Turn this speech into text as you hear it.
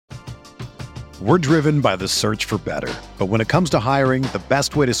We're driven by the search for better. But when it comes to hiring, the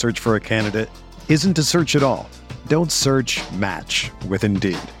best way to search for a candidate isn't to search at all. Don't search, match with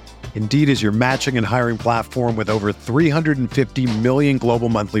Indeed. Indeed is your matching and hiring platform with over 350 million global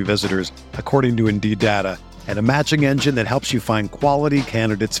monthly visitors, according to Indeed data, and a matching engine that helps you find quality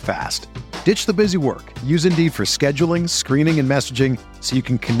candidates fast. Ditch the busy work. Use Indeed for scheduling, screening, and messaging so you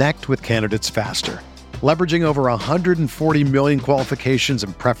can connect with candidates faster. Leveraging over 140 million qualifications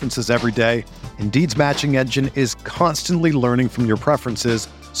and preferences every day, Indeed's matching engine is constantly learning from your preferences,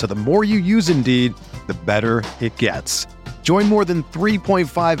 so the more you use Indeed, the better it gets. Join more than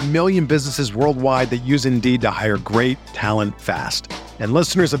 3.5 million businesses worldwide that use Indeed to hire great talent fast. And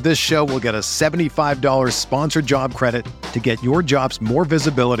listeners of this show will get a $75 sponsored job credit to get your jobs more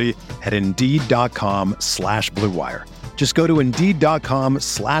visibility at Indeed.com/Blue Wire. Just go to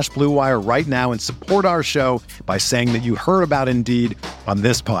Indeed.com/Blue Wire right now and support our show by saying that you heard about Indeed on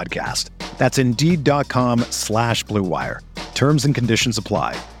this podcast. That's Indeed.com/Blue Wire. Terms and conditions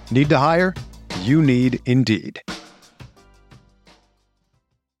apply. Need to hire? You need Indeed.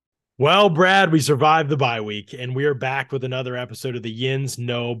 Well, Brad, we survived the bye week, and we are back with another episode of the Yins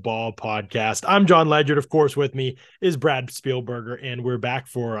No Ball podcast. I'm John Ledyard. Of course, with me is Brad Spielberger, and we're back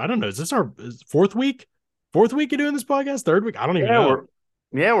for, I don't know, is this our fourth week? Fourth week of doing this podcast? Third week? I don't even know.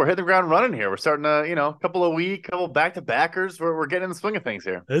 We're hitting the ground running here. We're starting to, couple back-to-backers. We're getting in the swing of things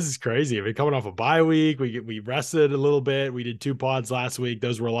here. This is crazy. We're coming off a bye week. We rested a little bit. We did 2 pods last week.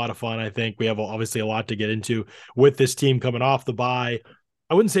 Those were a lot of fun, I think. We have obviously a lot to get into with this team coming off the bye.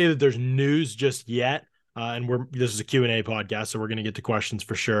 I wouldn't say that there's news just yet, and this is a Q&A podcast, so we're going to get to questions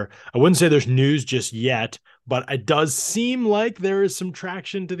for sure. I wouldn't say there's news just yet, but it does seem like there is some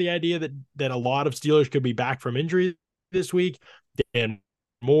traction to the idea that a lot of Steelers could be back from injury this week. Dan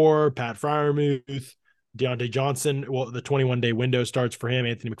Moore, Pat Freiermuth, Deontay Johnson. Well, the 21-day window starts for him,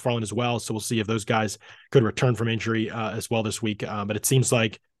 Anthony McFarland as well, so we'll see if those guys could return from injury as well this week. But it seems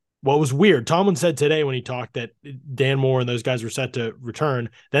like what was weird, Tomlin said today when he talked that Dan Moore and those guys were set to return.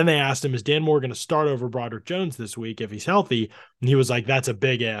 Then they asked him, is Dan Moore going to start over Broderick Jones this week if he's healthy? And he was like, that's a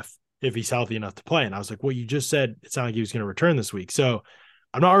big if he's healthy enough to play. And I was like, well, you just said it sounded like he was going to return this week. So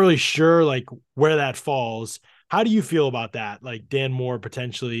I'm not really sure like where that falls. How do you feel about that? Like Dan Moore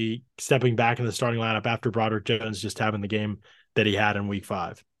potentially stepping back in the starting lineup after Broderick Jones just having the game that he had in week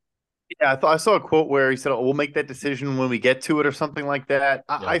 5? Yeah, I saw a quote where he said, we'll make that decision when we get to it or something like that.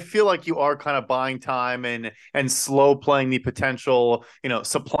 Yeah. I feel like you are kind of buying time and slow playing the potential,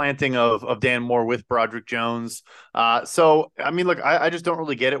 supplanting of Dan Moore with Broderick Jones. So, I mean, look, I just don't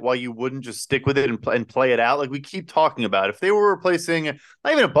really get it why you wouldn't just stick with it and play it out. Like we keep talking about, if they were replacing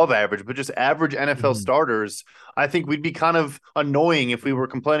not even above average, but just average NFL starters, I think we'd be kind of annoying if we were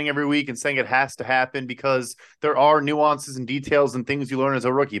complaining every week and saying it has to happen because there are nuances and details and things you learn as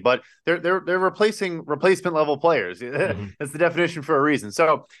a rookie, but they're replacing replacement level players. That's the definition for a reason.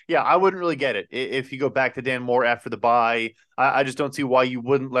 So yeah, I wouldn't really get it if you go back to Dan Moore after the bye. I just don't see why you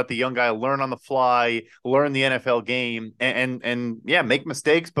wouldn't let the young guy learn on the fly, learn the NFL game, and make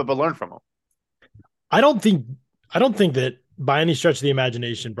mistakes, but learn from them. I don't think that by any stretch of the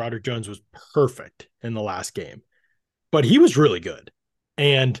imagination, Broderick Jones was perfect in the last game, but he was really good.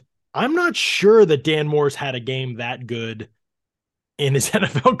 And I'm not sure that Dan Moore's had a game that good in his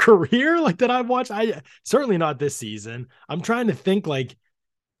NFL career, like that I've watched. Certainly not this season. I'm trying to think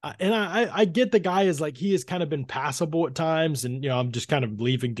and I get the guy is like, he has kind of been passable at times. And, I'm just kind of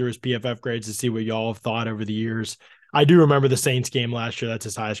leafing through his PFF grades to see what y'all have thought over the years. I do remember the Saints game last year. That's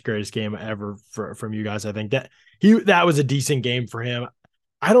his highest greatest game ever from you guys. I think that was a decent game for him.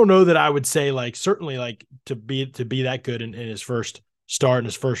 I don't know that I would say certainly to be that good in his first start and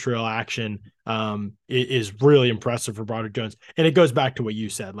his first real action is really impressive for Broderick Jones. And it goes back to what you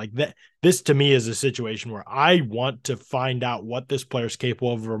said, this to me is a situation where I want to find out what this player's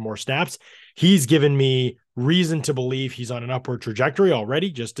capable of over more snaps. He's given me reason to believe he's on an upward trajectory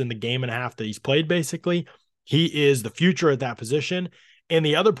already, just in the game and a half that he's played. Basically, he is the future at that position. And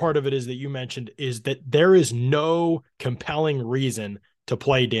the other part of it is that you mentioned is that there is no compelling reason to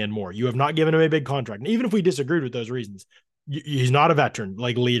play Dan Moore. You have not given him a big contract. And even if we disagreed with those reasons, he's not a veteran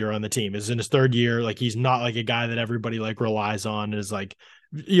leader on the team. He's in his third year. He's not a guy that everybody relies on. Is imagine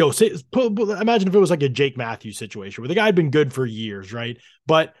if it was a Jake Matthews situation where the guy had been good for years, right?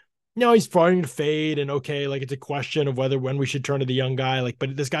 But he's starting to fade, and it's a question of when we should turn to the young guy.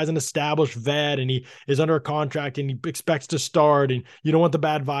 But this guy's an established vet, and he is under a contract, and he expects to start, and you don't want the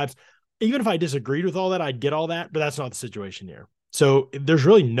bad vibes. Even if I disagreed with all that, I'd get all that, but that's not the situation here. So there's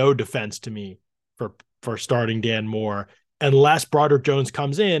really no defense to me for starting Dan Moore unless Broderick Jones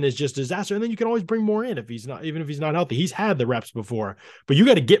comes in, is just disaster. And then you can always bring more in if he's not, even if he's not healthy. He's had the reps before, but you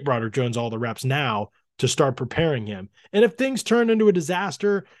got to get Broderick Jones all the reps now to start preparing him. And if things turn into a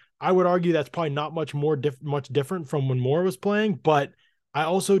disaster, I would argue that's probably not much different from when Moore was playing, but I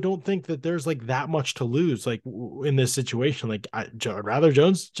also don't think that there's like that much to lose, like in this situation. Like I'd rather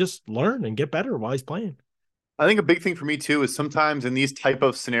Jones just learn and get better while he's playing. I think a big thing for me too is sometimes in these type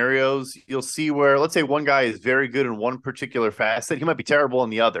of scenarios, you'll see where, let's say one guy is very good in one particular facet, he might be terrible in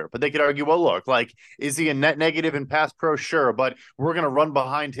the other, but they could argue, well, look, like, is he a net negative in pass pro? Sure, but we're going to run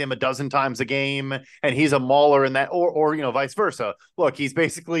behind him a dozen times a game, and he's a mauler in that, or vice versa. Look, he's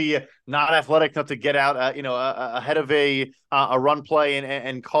basically not athletic enough to get out, ahead of a run play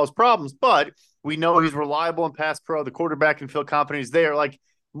and cause problems, but we know he's reliable in pass pro. The quarterback can feel confident he's there. Like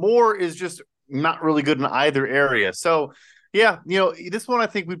Moore is just not really good in either area. So, yeah, this one I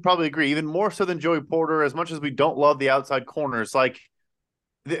think we'd probably agree, even more so than Joey Porter, as much as we don't love the outside corners. Like,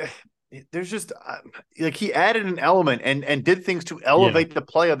 there's just like he added an element and did things to elevate the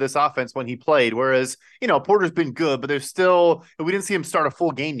play of this offense when he played. Whereas, Porter's been good, but there's still, we didn't see him start a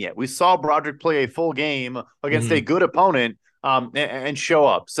full game yet. We saw Broderick play a full game against a good opponent and show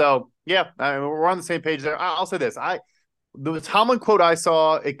up. So, yeah, we're on the same page there. I'll say this. The Tomlin quote I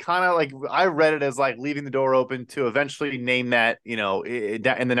saw, it kind of like, I read it as like leaving the door open to eventually name that, in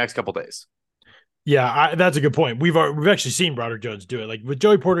the next couple of days. Yeah, that's a good point. We've actually seen Broderick Jones do it. Like with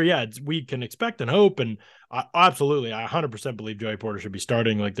Joey Porter, yeah, we can expect and hope, and I 100% believe Joey Porter should be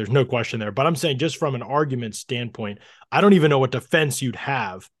starting. Like, there's no question there. But I'm saying, just from an argument standpoint, I don't even know what defense you'd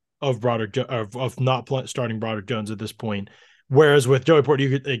have of not starting Broderick Jones at this point. Whereas with Joey Porter,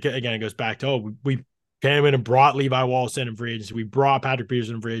 it goes back to we came in and brought Levi Wallace in free agency. We brought Patrick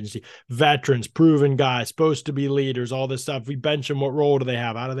Peterson in free agency. Veterans, proven guys, supposed to be leaders, all this stuff. We bench them. What role do they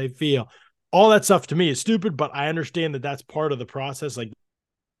have? How do they feel? All that stuff to me is stupid, but I understand that that's part of the process. Like,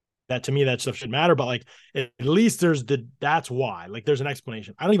 that to me, that stuff should matter. But like, at least that's why. Like, there's an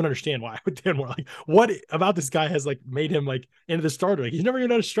explanation. I don't even understand why. Like, what about this guy has like made him like into the starter? Like, he's never even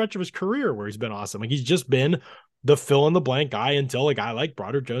had a stretch of his career where he's been awesome. Like, he's just been the fill in the blank guy until a guy like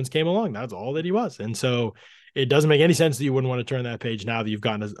Broderick Jones came along. That's all that he was. And so it doesn't make any sense that you wouldn't want to turn that page now that you've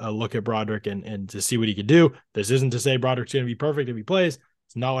gotten a look at Broderick and to see what he could do. This isn't to say Broderick's going to be perfect if he plays.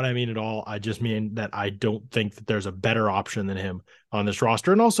 It's not what I mean at all. I just mean that I don't think that there's a better option than him on this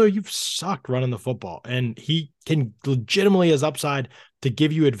roster. And also, you've sucked running the football, and he can legitimately has upside to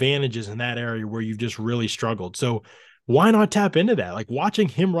give you advantages in that area where you've just really struggled. So why not tap into that? Like, watching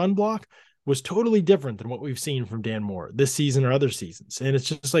him run block was totally different than what we've seen from Dan Moore this season or other seasons. And it's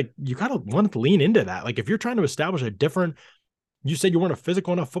just like, you gotta want to lean into that. Like, if you're trying to establish you said you weren't a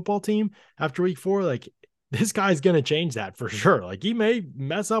physical enough football team after week 4, like, this guy's going to change that for sure. Like, he may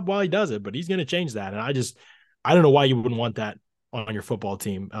mess up while he does it, but he's going to change that. And I don't know why you wouldn't want that on your football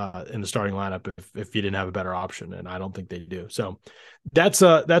team in the starting lineup if you didn't have a better option. And I don't think they do. So that's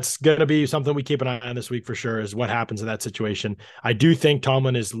going to be something we keep an eye on this week for sure, is what happens in that situation. I do think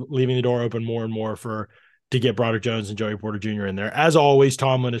Tomlin is leaving the door open more and more to get Broderick Jones and Joey Porter Jr. in there. As always,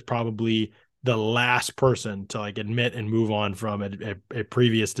 Tomlin is probably the last person to like admit and move on from a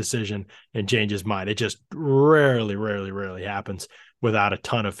previous decision and change his mind. It just rarely happens without a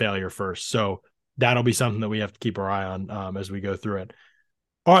ton of failure first. So that'll be something that we have to keep our eye on as we go through it.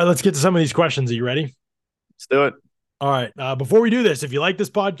 All right, let's get to some of these questions. Are you ready? Let's do it. All right. Before we do this, if you like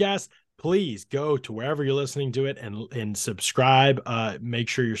this podcast, please go to wherever you're listening to it and subscribe. Make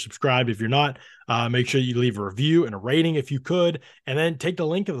sure you're subscribed. If you're not, make sure you leave a review and a rating if you could, and then take the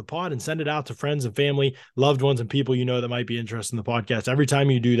link of the pod and send it out to friends and family, loved ones, and people you know that might be interested in the podcast. Every time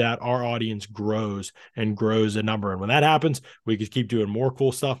you do that, our audience grows and grows in number. And when that happens, we can keep doing more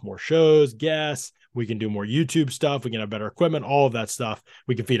cool stuff, more shows, guests. We can do more YouTube stuff. We can have better equipment, all of that stuff.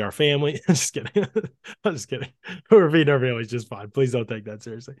 We can feed our family. I'm just kidding. I'm just kidding. We're feeding our families just fine. Please don't take that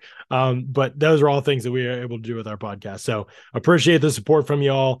seriously. But those are all things that we are able to do with our podcast. So appreciate the support from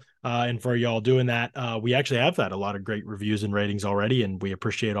y'all and for y'all doing that. We actually have had a lot of great reviews and ratings already, and we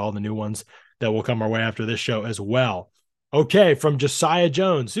appreciate all the new ones that will come our way after this show as well. Okay, from Josiah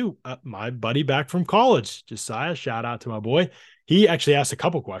Jones, my buddy back from college. Josiah, shout out to my boy. He actually asked a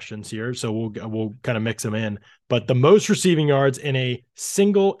couple questions here, so we'll kind of mix them in. But the most receiving yards in a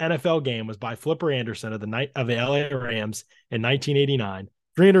single NFL game was by Flipper Anderson of the LA Rams in 1989,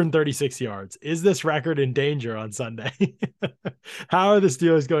 336 yards. Is this record in danger on Sunday? How are the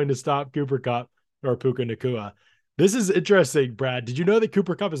Steelers going to stop Cooper Kupp or Puka Nacua? This is interesting, Brad. Did you know that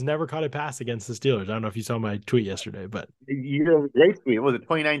Cooper Kupp has never caught a pass against the Steelers? I don't know if you saw my tweet yesterday, but you have a great tweet. Was it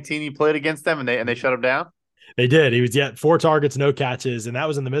 2019 you played against them and they shut him down? They did. He was 4 targets, no catches, and that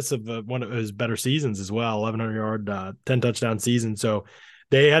was in the midst of one of his better seasons as well, 1,100-yard, 10-touchdown season. So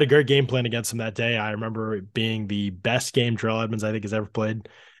they had a great game plan against him that day. I remember it being the best game Terrell Edmunds, I think, has ever played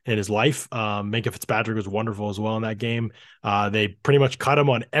in his life. Minkah Fitzpatrick was wonderful as well in that game. They pretty much cut him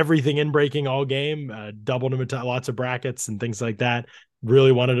on everything in breaking all game, doubled him into lots of brackets and things like that.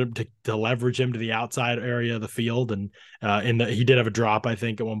 Really wanted him to leverage him to the outside area of the field. And he did have a drop, I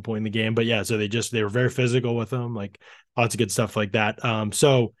think, at one point in the game. But yeah, so they were very physical with him, like lots of good stuff like that.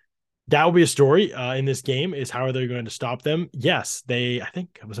 So that will be a story in this game, is how are they going to stop them? Yes, I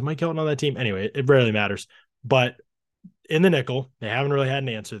think, was Mike Hilton on that team? Anyway, it rarely matters. But in the nickel, they haven't really had an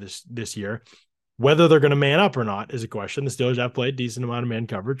answer this year. Whether they're going to man up or not is a question. The Steelers have played a decent amount of man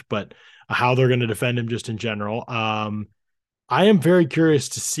coverage, but how they're going to defend him just in general. I am very curious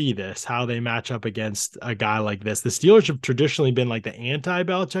to see how they match up against a guy like this. The Steelers have traditionally been like the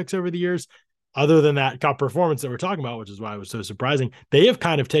anti-Belichick's over the years. Other than that cup performance that we're talking about, which is why it was so surprising, they have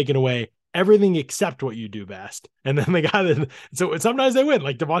kind of taken away everything except what you do best. And then the guy so sometimes they win,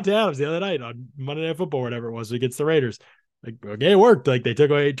 like Davante Adams the other night on Monday Night Football, whatever it was, against the Raiders. Like, okay, it worked. Like tried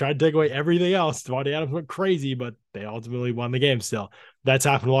to take away everything else. Davante Adams went crazy, but they ultimately won the game still. That's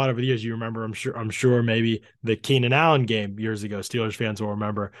happened a lot over the years. You remember, I'm sure maybe the Keenan Allen game years ago, Steelers fans will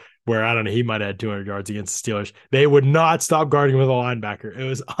remember, where, I don't know, he might have had 200 yards against the Steelers. They would not stop guarding him with a linebacker. It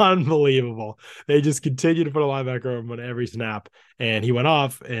was unbelievable. They just continued to put a linebacker on every snap, and he went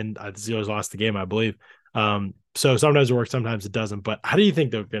off, and the Steelers lost the game, I believe. So sometimes it works, sometimes it doesn't. But how do you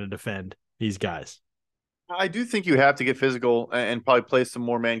think they're going to defend these guys? I do think you have to get physical and probably play some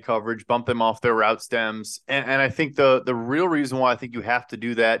more man coverage, bump them off their route stems. And I think the real reason why I think you have to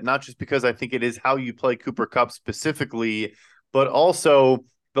do that, not just because I think it is how you play Cooper Kupp specifically, but also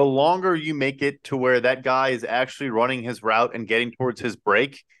the longer you make it to where that guy is actually running his route and getting towards his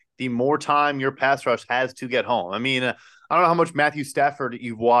break, the more time your pass rush has to get home. I mean, I don't know how much Matthew Stafford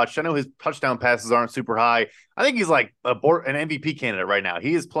you've watched. I know his touchdown passes aren't super high. I think he's like an MVP candidate right now.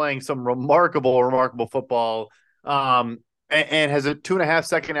 He is playing some remarkable football, and has a 2.5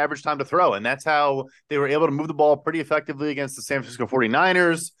 second average time to throw. And that's how they were able to move the ball pretty effectively against the San Francisco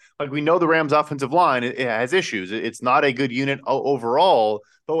 49ers. Like, we know the Rams offensive line, it has issues. It's not a good unit overall,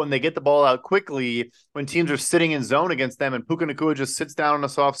 but when they get the ball out quickly, when teams are sitting in zone against them and Puka Nacua just sits down in a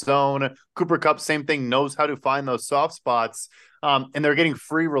soft zone, Cooper Kupp, same thing, knows how to find those soft spots, and they're getting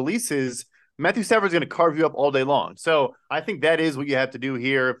free releases, Matthew Stafford's going to carve you up all day long. So I think that is what you have to do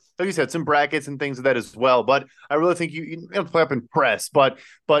here. Like you said, some brackets and things of that as well. But I really think you don't play up and press, but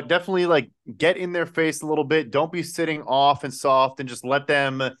definitely like get in their face a little bit. Don't be sitting off and soft and just let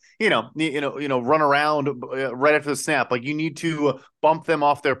them, run around right after the snap. Like, you need to bump them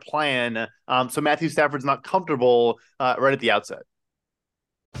off their plan. So Matthew Stafford's not comfortable right at the outset.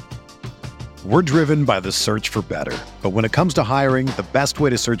 We're driven by the search for better. But when it comes to hiring, the best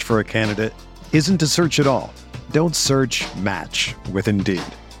way to search for a candidate isn't to search at all. Don't search, match with Indeed.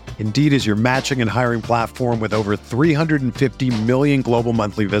 Indeed is your matching and hiring platform with over 350 million global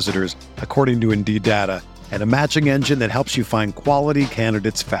monthly visitors, according to Indeed data, and a matching engine that helps you find quality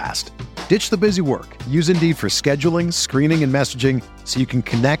candidates fast. Ditch the busy work. Use Indeed for scheduling, screening, and messaging so you can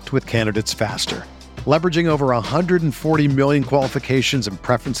connect with candidates faster. Leveraging over 140 million qualifications and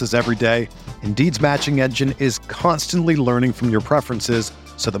preferences every day, Indeed's matching engine is constantly learning from your preferences,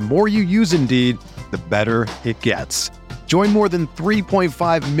 so the more you use Indeed, the better it gets. Join more than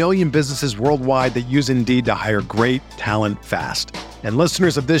 3.5 million businesses worldwide that use Indeed to hire great talent fast. And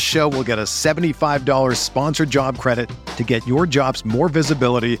listeners of this show will get a $75 sponsored job credit to get your jobs more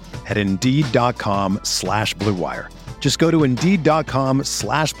visibility at Indeed.com/Blue Wire. Just go to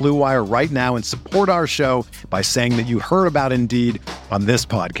Indeed.com/Blue Wire right now and support our show by saying that you heard about Indeed on this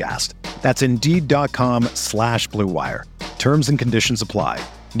podcast. That's Indeed.com/Blue Wire. Terms and conditions apply.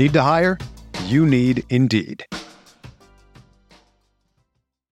 Need to hire? You need Indeed.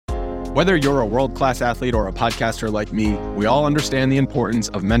 Whether you're a world-class athlete or a podcaster like me, we all understand the importance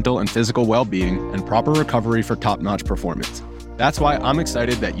of mental and physical well-being and proper recovery for top-notch performance. That's why I'm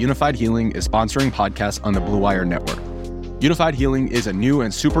excited that Unified Healing is sponsoring podcasts on the Blue Wire Network. Unified Healing is a new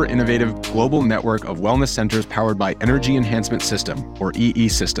and super innovative global network of wellness centers powered by Energy Enhancement System, or EE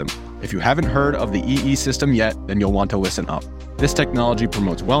System. If you haven't heard of the EE System yet, then you'll want to listen up. This technology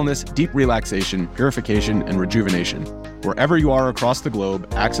promotes wellness, deep relaxation, purification, and rejuvenation. Wherever you are across the globe,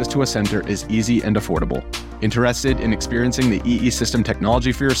 access to a center is easy and affordable. Interested in experiencing the EE System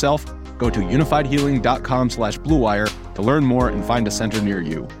technology for yourself? Go to unifiedhealing.com/Blue Wire to learn more and find a center near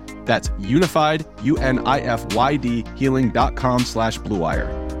you. That's unified, UNIFYD, healing.com/Blue Wire.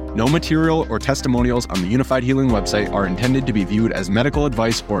 No material or testimonials on the Unified Healing website are intended to be viewed as medical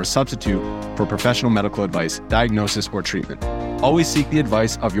advice or a substitute for professional medical advice, diagnosis, or treatment. Always seek the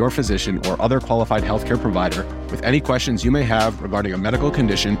advice of your physician or other qualified healthcare provider with any questions you may have regarding a medical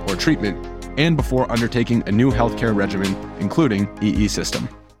condition or treatment and before undertaking a new healthcare regimen, including EE system.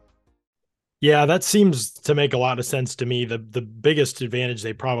 Yeah, that seems to make a lot of sense to me. The biggest advantage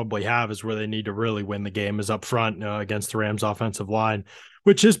they probably have is where they need to really win the game is up front against the Rams offensive line,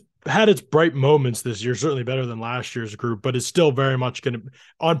 which has had its bright moments this year, certainly better than last year's group, but is still very much going to,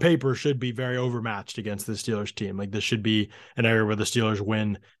 on paper, should be very overmatched against the Steelers team. Like this should be an area where the Steelers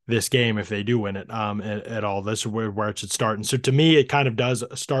win this game if they do win it at all. This is where it should start. And so to me, it kind of does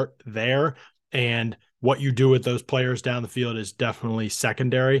start there. And what you do with those players down the field is definitely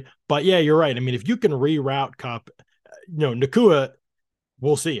secondary. But yeah, you're right. I mean, if you can reroute Kupp, Nacua,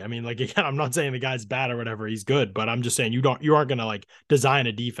 we'll see. I mean, like, again, I'm not saying the guy's bad or whatever. He's good, but I'm just saying you aren't going to like design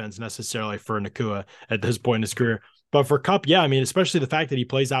a defense necessarily for Nacua at this point in his career. But for Kupp, yeah, I mean, especially the fact that he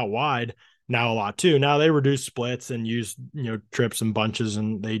plays out wide now a lot too. Now they reduce splits and use, trips and bunches,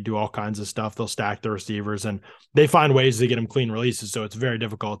 and they do all kinds of stuff. They'll stack the receivers and they find ways to get him clean releases. So it's very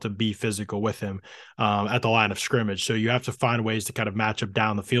difficult to be physical with him at the line of scrimmage. So you have to find ways to kind of match up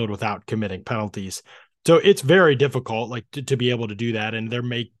down the field without committing penalties. So it's very difficult, like to be able to do that. And there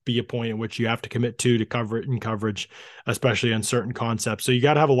may be a point in which you have to commit to cover it in coverage, especially on certain concepts. So you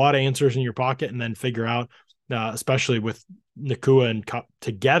got to have a lot of answers in your pocket and then figure out, especially with Nacua and Kupp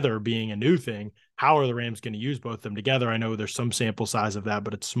together being a new thing, how are the Rams going to use both of them together? I know there's some sample size of that,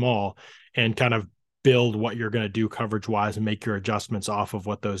 but it's small, and kind of build what you're going to do coverage wise and make your adjustments off of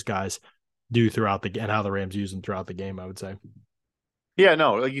what those guys do throughout and how the Rams use them throughout the game, I would say. Yeah,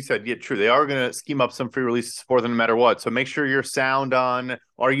 no, like you said, yeah, true. They are going to scheme up some free releases for them no matter what. So make sure you're sound on,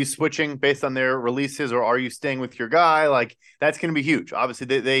 are you switching based on their releases or are you staying with your guy? Like that's going to be huge.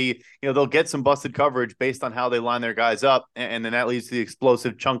 Obviously they they'll get some busted coverage based on how they line their guys up. And then that leads to the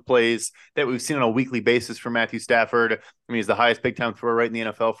explosive chunk plays that we've seen on a weekly basis from Matthew Stafford. I mean, he's the highest big time thrower rate in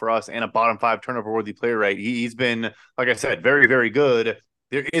the NFL for us and a bottom 5 turnover worthy player rate. He's been, like I said, very, very good.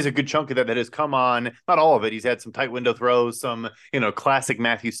 There is a good chunk of that has come on, not all of it. He's had some tight window throws, some, classic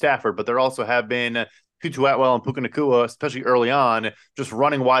Matthew Stafford, but there also have been Tutu Atwell and Puka Nacua, especially early on, just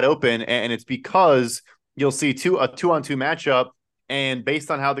running wide open. And it's because you'll see a 2-on-2 matchup. And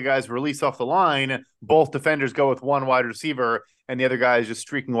based on how the guys release off the line, both defenders go with one wide receiver and the other guy is just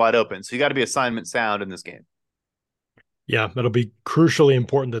streaking wide open. So you got to be assignment sound in this game. Yeah, it'll be crucially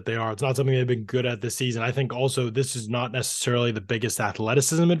important that they are. It's not something they've been good at this season. I think also this is not necessarily the biggest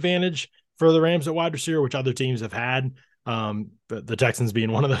athleticism advantage for the Rams at wide receiver, which other teams have had. But the Texans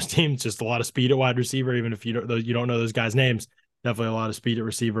being one of those teams, just a lot of speed at wide receiver, even if you don't know those guys' names. Definitely a lot of speed at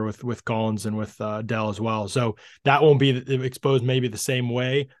receiver with Collins and with Dell as well. So that won't be exposed maybe the same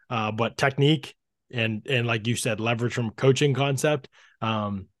way, but technique and like you said, leverage from coaching concept.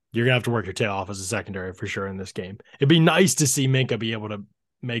 You're going to have to work your tail off as a secondary for sure in this game. It'd be nice to see Minkah be able to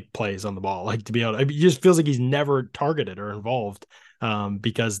make plays on the ball, like to be able to, it just feels like he's never targeted or involved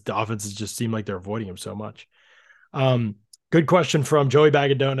because the offenses just seem like they're avoiding him so much. Good question from Joey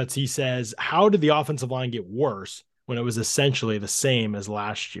Bag of Donuts. He says, how did the offensive line get worse when it was essentially the same as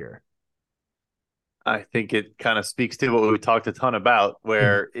last year? I think it kind of speaks to what we talked a ton about,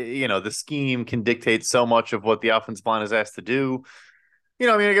 where, the scheme can dictate so much of what the offensive line is asked to do.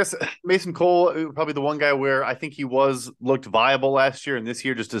 I guess Mason Cole, probably the one guy where I think he looked viable last year, and this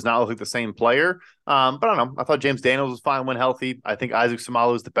year just does not look like the same player. But I don't know. I thought James Daniels was fine when healthy. I think Isaac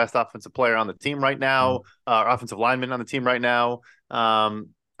Seumalo is the best offensive player on the team right now, offensive lineman on the team right now. I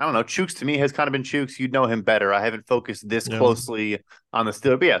don't know. Chooks to me has kind of been Chooks. You'd know him better. I haven't focused this closely on the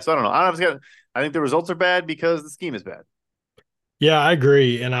Steelers. But yeah, so I don't know. I think the results are bad because the scheme is bad. Yeah, I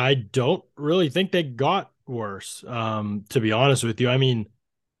agree. And I don't really think they got worse, to be honest with you. I mean,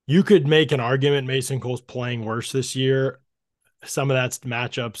 you could make an argument Mason Cole's playing worse this year. Some of that's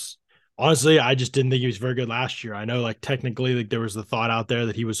matchups. Honestly, I just didn't think he was very good last year. I know, like, technically, like, there was the thought out there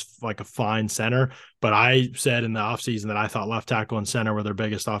that he was like a fine center, but I said in the offseason that I thought left tackle and center were their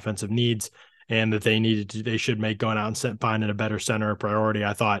biggest offensive needs and that they should make going out and finding a better center a priority.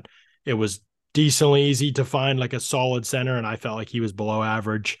 I thought it was decently easy to find like a solid center, and I felt like he was below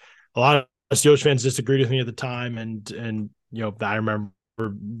average. A lot of Steelers fans disagreed with me at the time, and I remember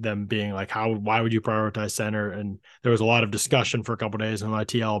them being like, why would you prioritize center? And there was a lot of discussion for a couple of days on my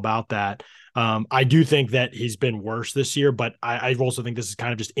TL about that. I do think that he's been worse this year, but I also think this is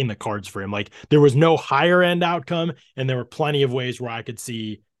kind of just in the cards for him. Like, there was no higher end outcome, and there were plenty of ways where I could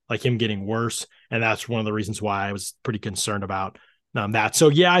see like him getting worse, and that's one of the reasons why I was pretty concerned about that. So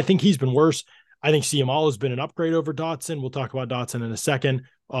yeah, I think he's been worse. I think Seumalo has been an upgrade over Dotson. We'll talk about Dotson in a second.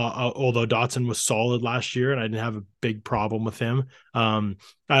 although Dotson was solid last year and I didn't have a big problem with him.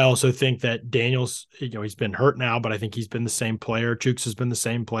 I also think that Daniels, he's been hurt now, but I think he's been the same player. Chooks has been the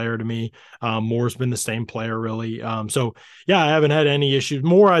same player to me. Moore's been the same player, really. So, yeah, I haven't had any issues.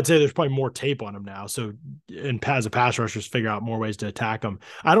 Moore, I'd say there's probably more tape on him now. So, and as a pass rushers, figure out more ways to attack him.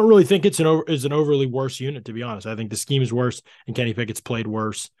 I don't really think it's an overly worse unit, to be honest. I think the scheme is worse and Kenny Pickett's played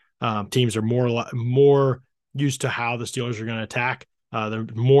worse. Teams are more used to how the Steelers are going to attack.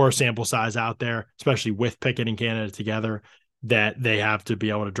 There's more sample size out there, especially with Pickett and Canada together, that they have to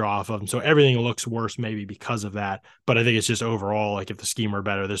be able to draw off of them. So everything looks worse maybe because of that. But I think it's just overall, like if the scheme were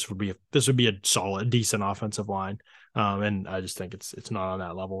better, this would be a solid, decent offensive line. And I just think it's not on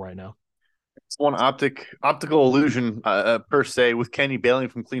that level right now. It's one optical illusion per se with Kenny bailing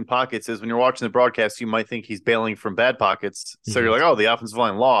from clean pockets is when you're watching the broadcast, you might think he's bailing from bad pockets. So you're like, oh, the offensive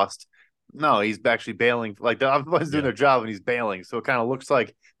line lost. No, he's actually bailing. Like the offensive line's doing their job and he's bailing. So it kind of looks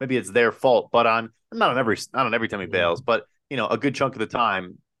like maybe it's their fault, but not on every time he bails, but a good chunk of the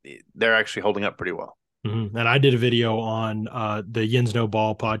time they're actually holding up pretty well. Mm-hmm. And I did a video on the Yins No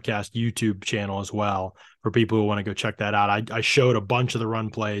Ball podcast YouTube channel as well for people who want to go check that out. I showed a bunch of the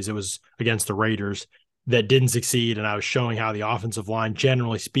run plays. It was against the Raiders that didn't succeed. And I was showing how the offensive line,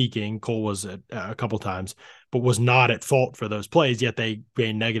 generally speaking, Cole was at a couple times, but was not at fault for those plays, yet they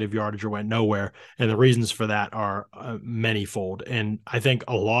gained negative yardage or went nowhere. And the reasons for that are manyfold. And I think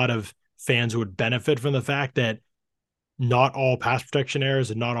a lot of fans would benefit from the fact that not all pass protection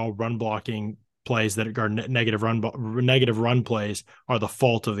errors and not all run blocking plays that are negative run plays are the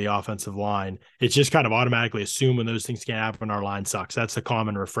fault of the offensive line. It's just kind of automatically assume when those things can't happen, our line sucks. That's the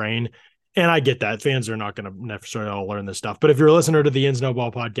common refrain. And I get that fans are not going to necessarily all learn this stuff. But if you're a listener to the Yins No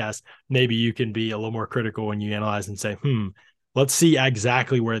Ball podcast, maybe you can be a little more critical when you analyze and say, let's see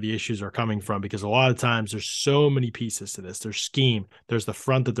exactly where the issues are coming from. Because a lot of times there's so many pieces to this. There's scheme. There's the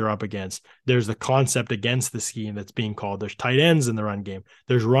front that they're up against. There's the concept against the scheme that's being called. There's tight ends in the run game.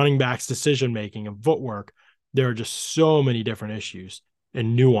 There's running backs decision-making and footwork. There are just so many different issues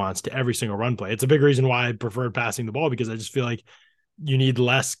and nuance to every single run play. It's a big reason why I preferred passing the ball, because I just feel like you need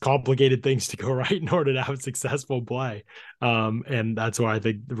less complicated things to go right in order to have a successful play. And that's why I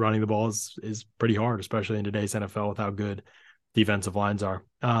think running the ball is pretty hard, especially in today's NFL with how good defensive lines are.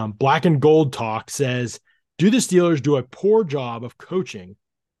 Black and Gold Talk says, do the Steelers do a poor job of coaching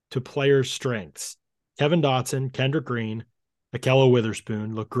to players' strengths? Kevin Dotson, Kendrick Green, Ahkello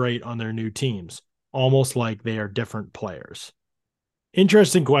Witherspoon look great on their new teams, almost like they are different players.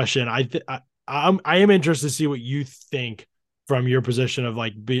 Interesting question. I am interested to see what you think from your position of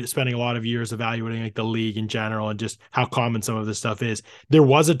spending a lot of years evaluating like the league in general and just how common some of this stuff is. There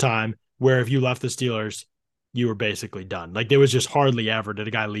was a time where if you left the Steelers, you were basically done. Like there was just hardly ever did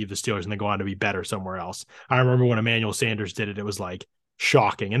a guy leave the Steelers and then go on to be better somewhere else. I remember when Emmanuel Sanders did it, it was like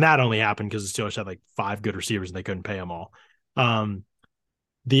shocking. And that only happened because the Steelers had like 5 good receivers and they couldn't pay them all.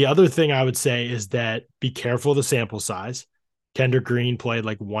 The other thing I would say is that be careful of the sample size. Kendrick Green played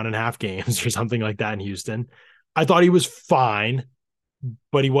like 1.5 games or something like that in Houston. I thought he was fine,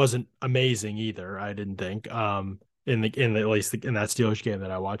 but he wasn't amazing either. I didn't think in at least in that Steelers game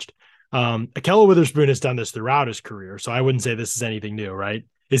that I watched. Ahkello Witherspoon has done this throughout his career, so I wouldn't say this is anything new, right?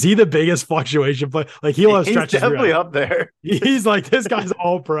 Is he the biggest fluctuation player? Like he'll have stretches. He's definitely up there. He's like, this guy's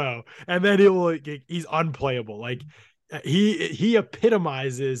all pro, and then he's unplayable. Like he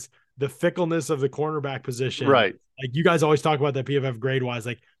epitomizes the fickleness of the cornerback position. Right. Like you guys always talk about that PFF grade wise,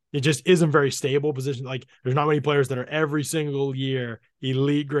 like it just isn't very stable position. Like there's not many players that are every single year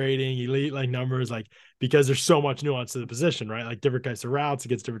elite grading, elite like numbers, like because there's so much nuance to the position, right? Like different types of routes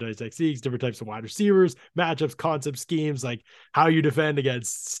against different types of techniques, different types of wide receivers, matchups, concept schemes, like how you defend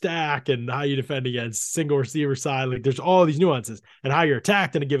against stack and how you defend against single receiver side. Like there's all these nuances, and how you're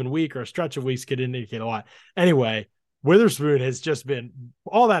attacked in a given week or a stretch of weeks could indicate a lot. Anyway, Witherspoon has just been,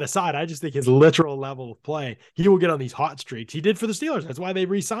 all that aside, I just think his literal level of play, he will get on these hot streaks. He did for the Steelers. That's why they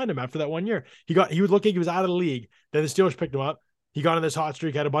re-signed him after that 1 year. He would look like he was out of the league. Then the Steelers picked him up. He got on this hot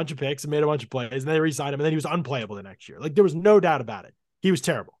streak, had a bunch of picks and made a bunch of plays, and they re-signed him, and then he was unplayable the next year. Like there was no doubt about it. He was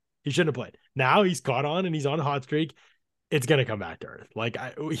terrible. He shouldn't have played. Now he's caught on and he's on a hot streak. It's going to come back to earth. Like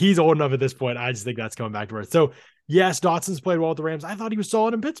he's old enough at this point. I just think that's coming back to earth. So yes, Dotson's played well with the Rams. I thought he was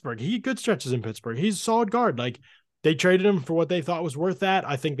solid in Pittsburgh. He had good stretches in Pittsburgh. He's a solid guard. Like they traded him for what they thought was worth that.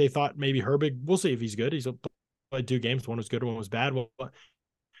 I think they thought maybe Herbig, we'll see if he's good. He's played 2 games. One was good, one was bad. Well,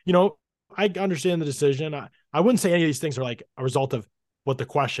 I understand the decision. I wouldn't say any of these things are like a result of what the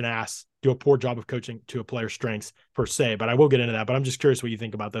question asks, do a poor job of coaching to a player's strengths per se, but I will get into that. But I'm just curious what you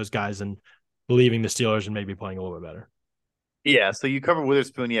think about those guys and leaving the Steelers and maybe playing a little bit better. Yeah, so you covered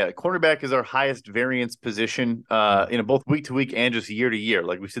Witherspoon. Yeah, cornerback is our highest variance position, both week to week and just year to year.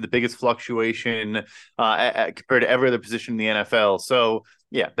 Like we see the biggest fluctuation compared to every other position in the NFL. So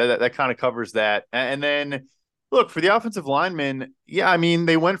yeah, that kind of covers that. And then look for the offensive linemen. Yeah, I mean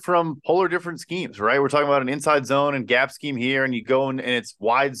they went from polar different schemes, right? We're talking about an inside zone and gap scheme here, and you go in and it's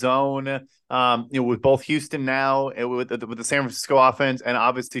wide zone. With both Houston now, with the San Francisco offense, and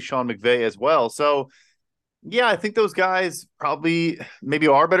obviously Sean McVay as well. So yeah, I think those guys probably maybe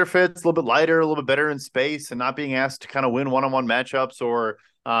are better fits, a little bit lighter, a little bit better in space, and not being asked to kind of win one-on-one matchups or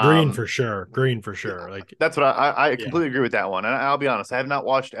Green for sure. Green for sure. Like that's what I completely agree with that one. And I'll be honest, I have not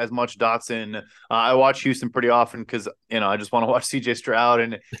watched as much Dotson. I watch Houston pretty often because I just want to watch CJ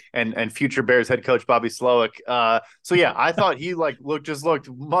Stroud and future Bears head coach Bobby Slowick. So yeah, I thought he looked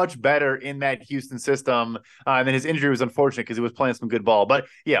much better in that Houston system. And then his injury was unfortunate because he was playing some good ball. But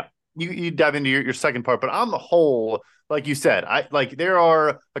yeah, you dive into your second part, but on the whole, like you said, there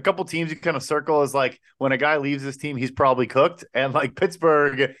are a couple teams you kind of circle as like when a guy leaves this team, he's probably cooked, and like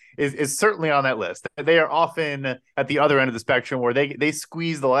Pittsburgh is certainly on that list. They are often at the other end of the spectrum where they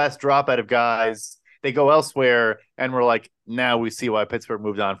squeeze the last drop out of guys, they go elsewhere, and we're like, now we see why Pittsburgh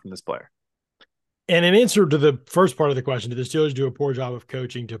moved on from this player. And in answer to the first part of the question, did the Steelers do a poor job of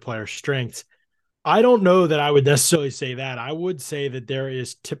coaching to player strengths? I don't know that I would necessarily say that. I would say that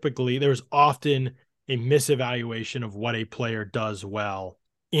there's often a misevaluation of what a player does well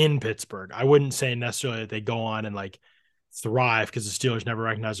in Pittsburgh. I wouldn't say necessarily that they go on and like thrive because the Steelers never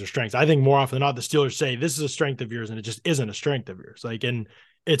recognize their strengths. I think more often than not, the Steelers say this is a strength of yours and it just isn't a strength of yours. Like, and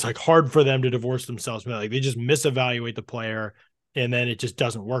it's like hard for them to divorce themselves from it. Like they just misevaluate the player and then it just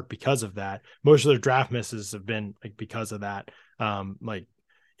doesn't work because of that. Most of their draft misses have been like because of that.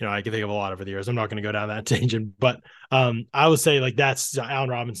 I can think of a lot over the years. I'm not going to go down that tangent, but I would say like that's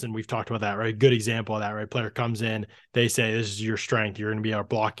Allen Robinson. We've talked about that, right? Good example of that, right? Player comes in, they say, this is your strength. You're going to be our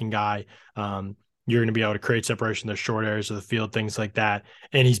blocking guy. You're going to be able to create separation in the short areas of the field, things like that.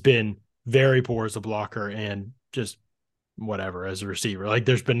 And he's been very poor as a blocker and just whatever as a receiver. Like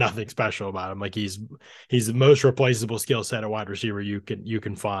there's been nothing special about him. Like he's the most replaceable skill set at wide receiver you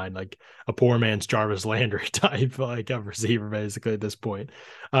can find, like a poor man's Jarvis Landry type like of receiver basically at this point.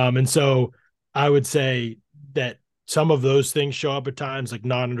 And so I would say that some of those things show up at times, like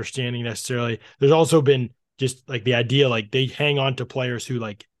not understanding necessarily. There's also been just like the idea, like they hang on to players who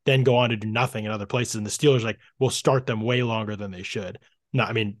like then go on to do nothing in other places. And the Steelers like will start them way longer than they should. The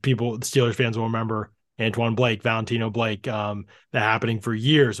Steelers fans will remember Antoine Blake, Valentino Blake, that happening for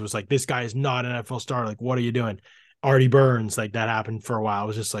years. It was like, this guy is not an NFL star. Like, what are you doing? Artie Burns, like that happened for a while. It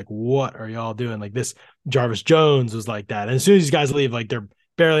was just like, what are y'all doing? Like this Jarvis Jones was like that. And as soon as these guys leave, like they're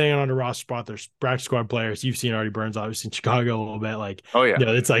barely hanging on a roster spot. They're practice squad players. You've seen Artie Burns, obviously in Chicago a little bit. Like, oh yeah,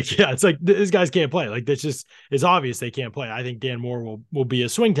 it's like these guys can't play. Like it's obvious they can't play. I think Dan Moore will be a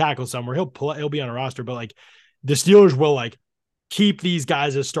swing tackle somewhere. He'll be on a roster, but like the Steelers will like keep these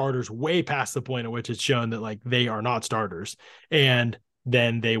guys as starters way past the point at which it's shown that like they are not starters. And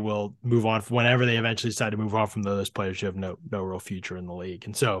then they will move on whenever they eventually decide to move on from those players who have no real future in the league.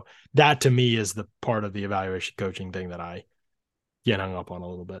 And so that to me is the part of the evaluation coaching thing that I get hung up on a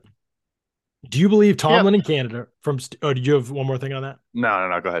little bit. Do you believe Tomlin in Canada did you have one more thing on that?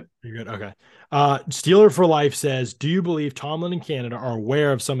 No, go ahead. You're good. Okay. Steeler for Life says, do you believe Tomlin and Canada are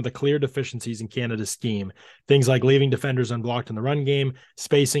aware of some of the clear deficiencies in Canada's scheme? Things like leaving defenders unblocked in the run game,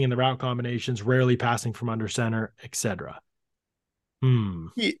 spacing in the route combinations, rarely passing from under center, etc.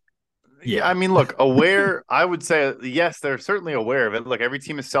 Yeah, I mean, look, aware, I would say, yes, they're certainly aware of it. Look, every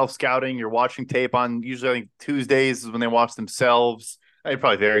team is self-scouting. You're watching tape on usually I think Tuesdays is when they watch themselves. It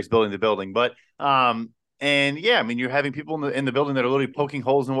probably varies building to building, but and yeah, I mean, you're having people in the building that are literally poking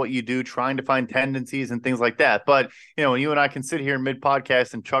holes in what you do, trying to find tendencies and things like that. But when you and I can sit here mid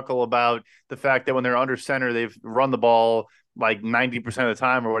podcast and chuckle about the fact that when they're under center, they've run the ball like 90% of the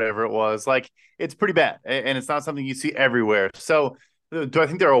time or whatever it was, like it's pretty bad, and it's not something you see everywhere. So, do I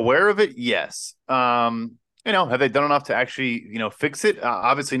think they're aware of it? Yes. Have they done enough to actually fix it?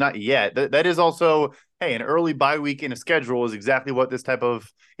 Obviously not yet. That is also, hey, an early bye week in a schedule is exactly what this type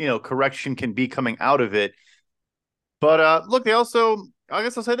of, correction can be coming out of it. But look, they also, I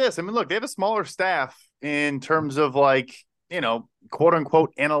guess I'll say this. I mean, look, they have a smaller staff in terms of like, quote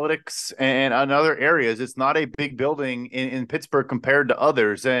unquote analytics and other areas. It's not a big building in Pittsburgh compared to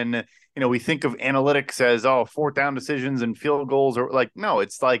others. And, we think of analytics as, fourth down decisions and field goals, or like, no,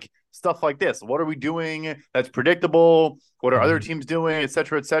 it's like stuff like this. What are we doing that's predictable? What are other teams doing, et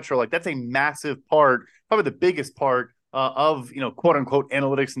cetera, et cetera? Like that's a massive part, probably the biggest part of, quote unquote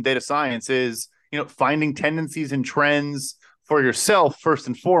analytics and data science is, finding tendencies and trends for yourself first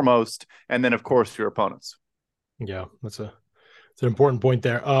and foremost, and then of course your opponents. Yeah, that's a It's an important point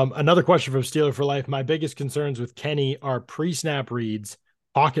there. Another question from Steeler for Life. My biggest concerns with Kenny are pre-snap reads,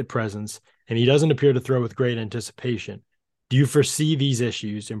 pocket presence, and he doesn't appear to throw with great anticipation. Do you foresee these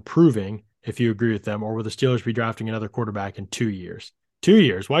issues improving if you agree with them, or will the Steelers be drafting another quarterback in 2 years? 2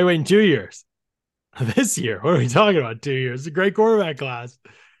 years? Why waiting 2 years? This year? What are we talking about? 2 years? It's a great quarterback class.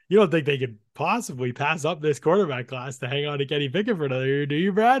 You don't think they could possibly pass up this quarterback class to hang on to Kenny Pickett for another year, do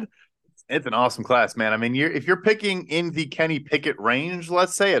you, Brad? It's an awesome class, man. I mean, if you're picking in the Kenny Pickett range,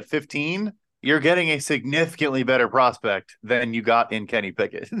 let's say at 15, you're getting a significantly better prospect than you got in Kenny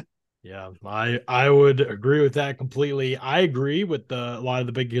Pickett. Yeah, I would agree with that completely. I agree with a lot of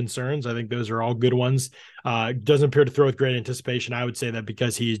the big concerns. I think those are all good ones. Doesn't appear to throw with great anticipation. I would say that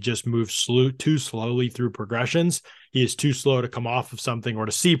because he's just moved too slowly through progressions. He is too slow to come off of something or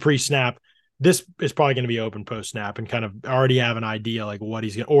to see pre-snap. This is probably going to be open post-snap and kind of already have an idea like what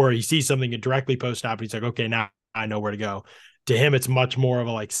he's going to, or he sees something directly post-snap and he's like, okay, now I know where to go. To him, it's much more of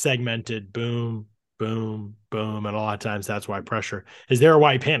a like segmented boom, boom, boom. And a lot of times that's why pressure is there,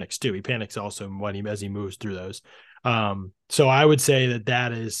 why he panics too. He panics also as he moves through those. So I would say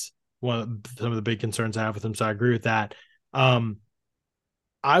that is some of the big concerns I have with him. So I agree with that.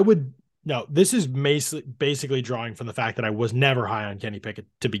 This is basically drawing from the fact that I was never high on Kenny Pickett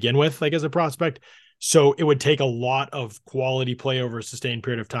to begin with, like as a prospect. So it would take a lot of quality play over a sustained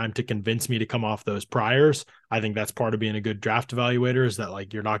period of time to convince me to come off those priors. I think that's part of being a good draft evaluator, is that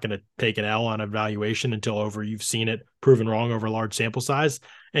like you're not going to take an L on evaluation until you've seen it proven wrong over a large sample size.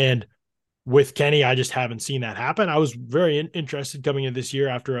 And with Kenny, I just haven't seen that happen. I was very interested coming in this year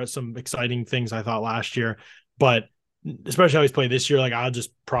after some exciting things I thought last year, but especially how he's played this year, like I'll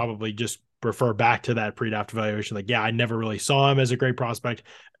just probably just refer back to that pre-draft evaluation. Like, yeah, I never really saw him as a great prospect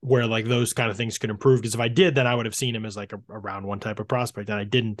where like those kind of things could improve. Because if I did, then I would have seen him as like a round one type of prospect, and I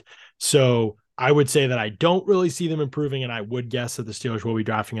didn't. So I would say that I don't really see them improving, and I would guess that the Steelers will be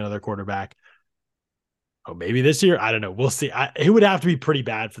drafting another quarterback. Oh, maybe this year. I don't know. We'll see. It would have to be pretty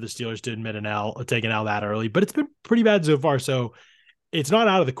bad for the Steelers to admit take an L that early, but it's been pretty bad so far. So it's not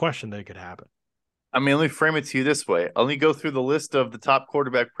out of the question that it could happen. I mean, let me frame it to you this way. Let me go through the list of the top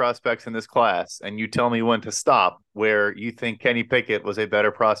quarterback prospects in this class, and you tell me when to stop where you think Kenny Pickett was a better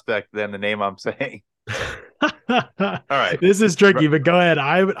prospect than the name I'm saying. All right. This is tricky, but go ahead.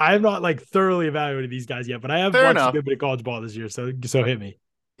 I'm not like thoroughly evaluated these guys yet, but I have watched a good bit of college ball this year, so hit me.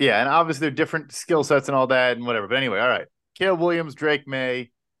 Yeah, and obviously they're different skill sets and all that and whatever. But anyway, all right. Caleb Williams, Drake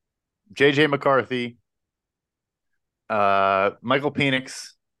May, J.J. McCarthy, Michael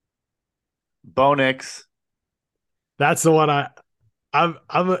Penix, Bo Nix. That's the one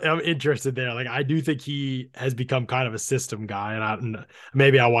I'm interested there. Like I do think he has become kind of a system guy, and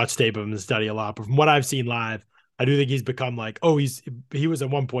maybe I'll watch tape of him and study a lot. But from what I've seen live, I do think he's become like, he was at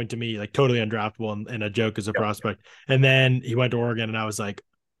one point to me like totally undraftable and a joke as a prospect. And then he went to Oregon, and I was like,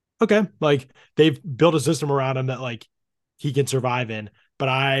 okay, like they've built a system around him that like he can survive in. But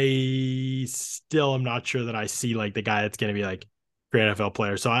I still am not sure that I see like the guy that's going to be like great NFL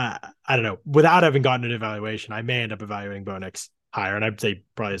player. So I don't know. Without having gotten an evaluation, I may end up evaluating Bo Nix higher, and I'd say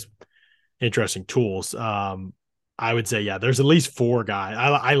probably has interesting tools. I would say, yeah, there's at least 4 guys.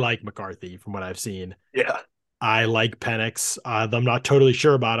 I like McCarthy from what I've seen. Yeah. I like Penix. I'm not totally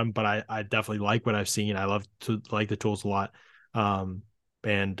sure about him, but I definitely like what I've seen. I love to like the tools a lot.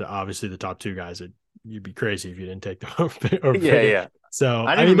 And obviously the top 2 guys, you'd be crazy if you didn't take them. Yeah. So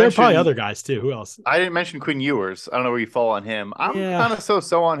I mean, there are probably other guys too. Who else? I didn't mention Quinn Ewers. I don't know where you fall on him. I'm kind of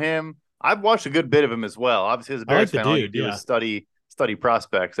so on him. I've watched a good bit of him as well. Obviously, as a Bears fan, all you do is study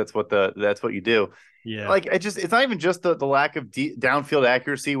prospects. That's what you do. Yeah. Like it's not even just the lack of downfield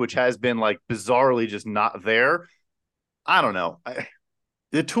accuracy, which has been like bizarrely just not there. I don't know.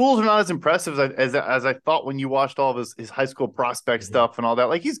 The tools are not as impressive as I thought when you watched all of his high school prospect stuff and all that.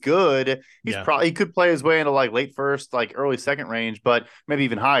 Like he's good. He could play his way into like late first, like early second range, but maybe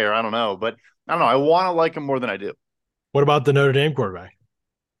even higher. I don't know. But I don't know. I want to like him more than I do. What about the Notre Dame quarterback?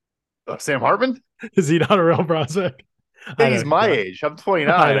 Sam Hartman? Is he not a real prospect? I think he's my age. I'm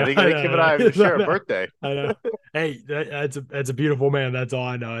 29. I think Kim and I have to share a birthday. I know. Hey, that's a beautiful man. That's all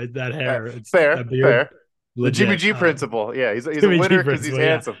I know. That hair. It's fair. Legit. The Jimmy G principle. Yeah, he's a winner because he's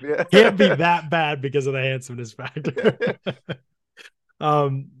handsome. Yeah. Can't be that bad because of the handsomeness factor.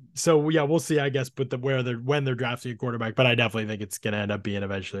 So yeah, we'll see, I guess, but when they're drafting a quarterback, but I definitely think it's going to end up being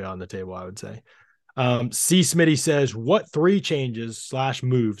eventually on the table, I would say. C. Smitty says, what 3 changes /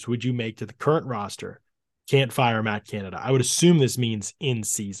 moves would you make to the current roster? Can't fire Matt Canada. I would assume this means in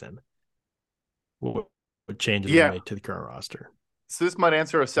season. What changes would you make to the current roster? So this might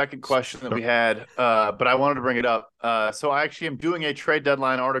answer a second question that we had, but I wanted to bring it up. So I actually am doing a trade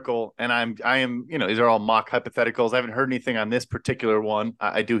deadline article, and I am, these are all mock hypotheticals. I haven't heard anything on this particular one.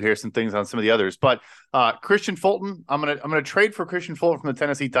 I do hear some things on some of the others, but Christian Fulton, I'm gonna trade for Christian Fulton from the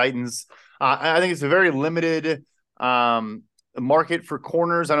Tennessee Titans. I think it's a very limited market for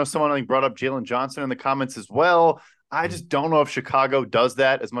corners. I know someone, I think, brought up Jalen Johnson in the comments as well. I just don't know if Chicago does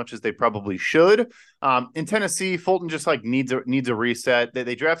that as much as they probably should. In Tennessee, Fulton just needs a reset.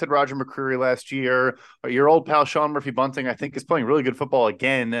 They drafted Roger McCreary last year. Your old pal Sean Murphy-Bunting, I think, is playing really good football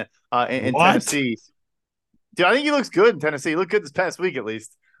again in Tennessee. Dude, I think he looks good in Tennessee. He looked good this past week, at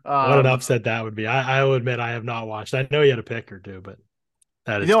least. What an upset that would be. I will admit I have not watched. I know he had a pick or two, but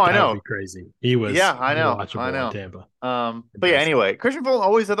that is I know. Would be crazy. He was I know in Tampa. But yeah, anyway, Christian Fulton,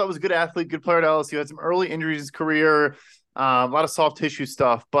 always thought that was a good athlete, good player at LSU. Had some early injuries in his career, a lot of soft tissue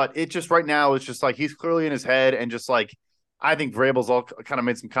stuff, but it just right now is just he's clearly in his head, and just I think Vrabel's all kind of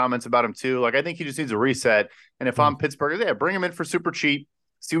made some comments about him too. I think he just needs a reset. And if I'm Pittsburgh, bring him in for super cheap,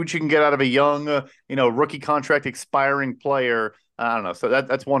 see what you can get out of a young, rookie contract expiring player. I don't know. So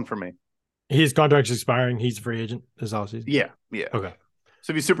that's one for me. His contract's expiring. He's a free agent this offseason. Yeah. Okay.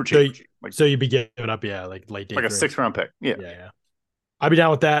 So be super cheap. So you'd be giving up, late day. Like a 6th-round pick. Yeah. I'd be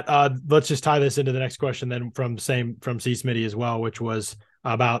down with that. Let's just tie this into the next question then from C. Smitty as well, which was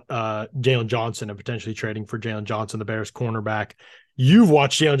about Jalen Johnson and potentially trading for Jalen Johnson, the Bears cornerback. You've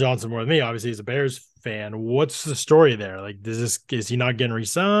watched Jalen Johnson more than me, obviously, as a Bears fan. What's the story there? Is he not getting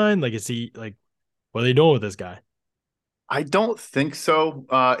re-signed? Is he what are they doing with this guy? I don't think so.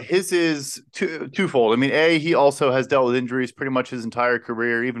 His is twofold. I mean, he also has dealt with injuries pretty much his entire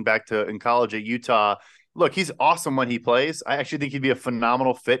career, even back to in college at Utah. Look, he's awesome when he plays. I actually think he'd be a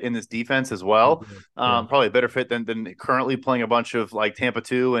phenomenal fit in this defense as well. Probably a better fit than currently playing a bunch of Tampa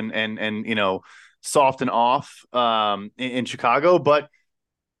 2 and soft and off in Chicago. But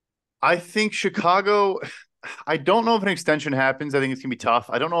I think Chicago, I don't know if an extension happens. I think it's gonna be tough.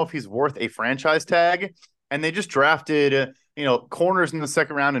 I don't know if he's worth a franchise tag. And they just drafted, corners in the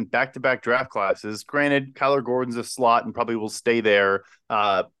second round in back-to-back draft classes. Granted, Kyler Gordon's a slot and probably will stay there.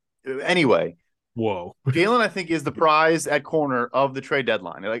 Anyway, whoa, Jalen, I think, is the prize at corner of the trade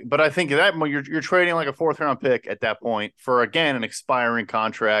deadline. But I think that you're trading a 4th-round pick at that point for, again, an expiring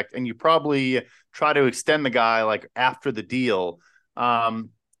contract, and you probably try to extend the guy after the deal.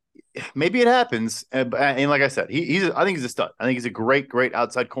 Maybe it happens, and like I said, I think he's a stud. I think he's a great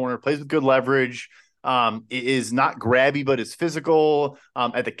outside corner. Plays with good leverage. Is not grabby, but is physical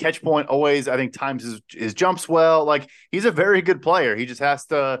at the catch point. Always, I think, times his jumps well. He's a very good player. He just has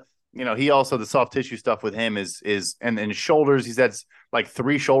to, he also, the soft tissue stuff with him is and his shoulders. He's had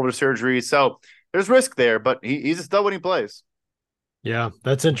 3 shoulder surgeries, so there's risk there. But he's a stud when he plays. Yeah,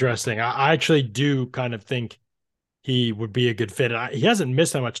 that's interesting. I actually do kind of think he would be a good fit. He hasn't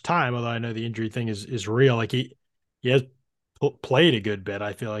missed that much time, although I know the injury thing is real. He has played a good bit,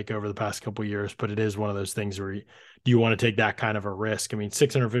 I feel over the past couple of years, but it is one of those things where do you want to take that kind of a risk? I mean,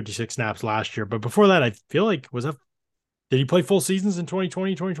 656 snaps last year, but before that, I feel did he play full seasons in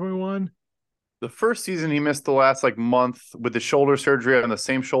 2020, 2021? The first season he missed the last month with the shoulder surgery on the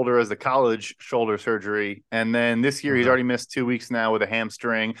same shoulder as the college shoulder surgery. And then this year he's already missed 2 weeks now with a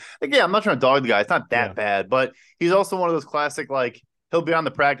hamstring. I'm not trying to dog the guy. It's not that bad, but he's also one of those classic, he'll be on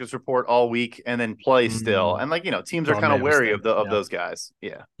the practice report all week and then play still. And teams are kind of wary of those guys.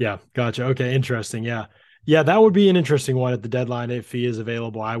 Yeah. Yeah. Gotcha. Okay. Interesting. Yeah. Yeah. That would be an interesting one at the deadline. If he is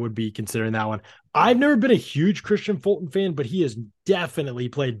available, I would be considering that one. I've never been a huge Christian Fulton fan, but he has definitely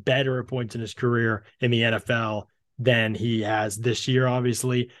played better at points in his career in the NFL than he has this year,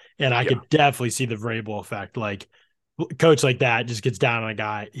 obviously. And I could definitely see the Vrabel effect. Coach like that just gets down on a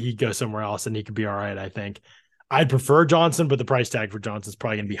guy, he goes somewhere else and he could be all right, I think. I'd prefer Johnson, but the price tag for Johnson's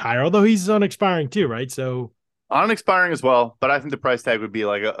probably going to be higher, although he's on expiring too, right? So on expiring as well, but I think the price tag would be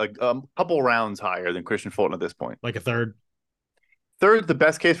a couple rounds higher than Christian Fulton at this point. A third. Third's the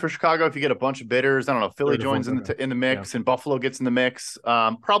best case for Chicago if you get a bunch of bidders. I don't know. Philly joins in the mix and Buffalo gets in the mix.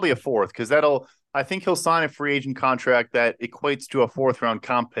 Probably a 4th because I think he'll sign a free agent contract that equates to a 4th-round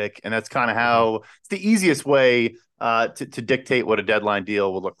comp pick, and that's kind of how it's the easiest way to dictate what a deadline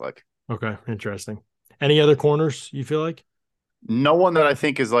deal will look like. Okay, interesting. Any other corners you feel like? No one that I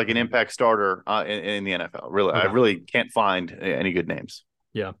think is an impact starter in the NFL. Really, okay. I really can't find any good names.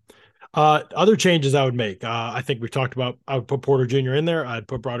 Yeah. Other changes I would make. I think we've talked about. I would put Porter Jr. in there. I'd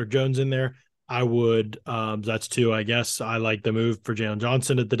put Broderick Jones in there. I would. That's 2, I guess. I like the move for Jalen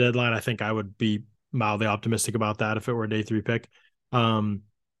Johnson at the deadline. I think I would be mildly optimistic about that if it were a day 3 pick.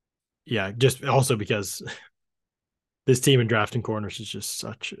 Yeah, just also because this team in drafting corners is just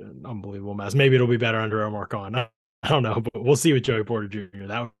such an unbelievable mess. Maybe it'll be better under Omar Khan. I don't know, but we'll see with Joey Porter Jr.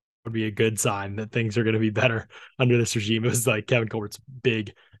 That would be a good sign that things are going to be better under this regime. It was like Kevin Colbert's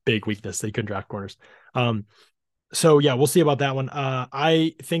big weakness. They couldn't draft corners. So yeah, we'll see about that one.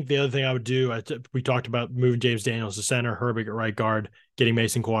 I think the other thing I would do, we talked about moving James Daniels to center, Herbig at right guard, getting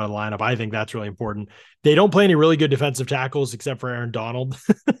Mason Cole out of the lineup. I think that's really important. They don't play any really good defensive tackles except for Aaron Donald.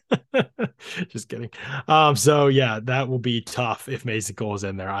 Just kidding. So yeah, that will be tough if Mason Cole is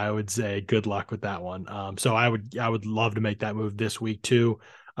in there. I would say good luck with that one. So I would love to make that move this week too.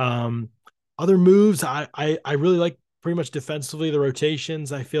 Other moves, I really like pretty much defensively, the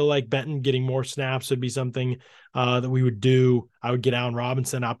rotations. I feel like Benton getting more snaps would be something that we would do. I would get Allen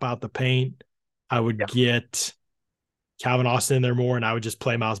Robinson up out the paint. I would get Calvin Austin in there more, and I would just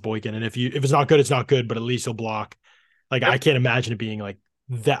play Miles Boykin. And if it's not good, it's not good, but at least he'll block. Like, I can't imagine it being like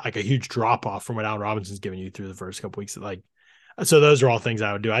that, like a huge drop off from what Allen Robinson's giving you through the first couple weeks. Like, so those are all things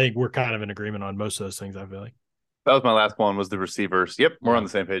I would do. I think we're kind of in agreement on most of those things. I feel like that was my last one, was the receivers. Yep, we're on the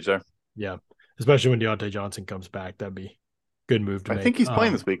same page there. Yeah, especially when Deontay Johnson comes back, that'd be a good move to make. I think he's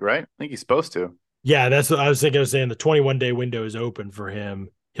playing this week, right? I think he's supposed to. Yeah, that's what I was thinking. I was saying the 21-day window is open for him.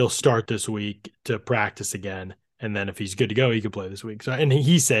 He'll start this week to practice again, and then if he's good to go, he could play this week. So, and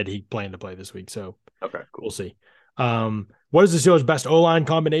he said he planned to play this week. So, okay, cool. We'll see. What is the Steelers' best O-line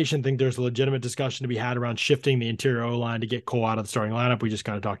combination? I think there's a legitimate discussion to be had around shifting the interior O-line to get Cole out of the starting lineup. We just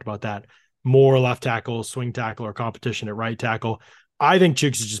kind of talked about that. More left tackle, swing tackle, or competition at right tackle. I think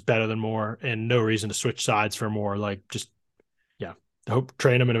Chooks is just better than Moore, and no reason to switch sides for Moore. Like, just, yeah, hope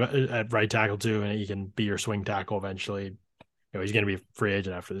train him at right tackle too, and he can be your swing tackle eventually. You know, he's going to be a free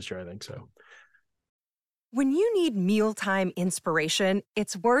agent after this year, I think so. When you need mealtime inspiration,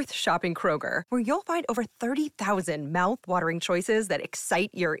 it's worth shopping Kroger, where you'll find over 30,000 mouth-watering choices that excite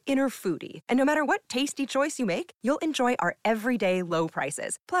your inner foodie. And no matter what tasty choice you make, you'll enjoy our everyday low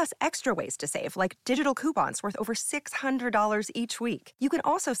prices, plus extra ways to save, like digital coupons worth over $600 each week. You can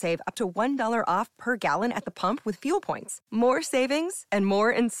also save up to $1 off per gallon at the pump with fuel points. More savings and more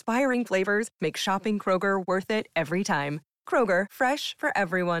inspiring flavors make shopping Kroger worth it every time. Kroger, fresh for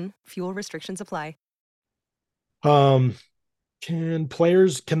everyone. Fuel restrictions apply. Can the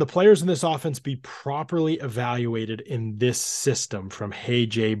players in this offense be properly evaluated in this system from Hey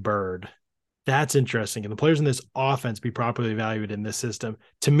J Bird? That's interesting. Can the players in this offense be properly evaluated in this system?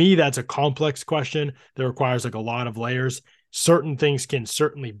 To me, that's a complex question that requires like a lot of layers. Certain things can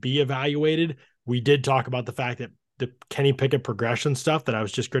certainly be evaluated. We did talk about the fact that the Kenny Pickett progression stuff that I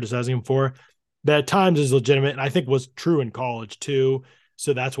was just criticizing him for, that at times is legitimate, and I think was true in college too.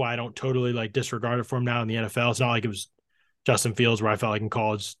 So that's why I don't totally like disregard it for him now in the NFL. It's not like it was Justin Fields where I felt like in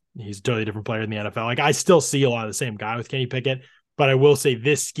college he's a totally different player in the NFL. Like, I still see a lot of the same guy with Kenny Pickett, but I will say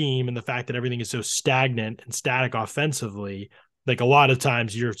this scheme and the fact that everything is so stagnant and static offensively, like a lot of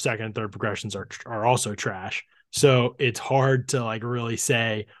times your second and third progressions are also trash. So it's hard to like really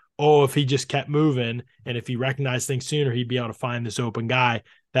say, oh, if he just kept moving and if he recognized things sooner, he'd be able to find this open guy.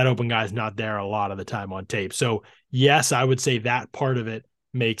 That open guy is not there a lot of the time on tape. So yes, I would say that part of it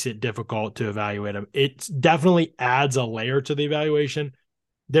makes it difficult to evaluate him. It definitely adds a layer to the evaluation.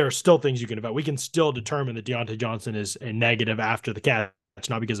 There are still things you can evaluate. We can still determine that Deontay Johnson is a negative after the catch,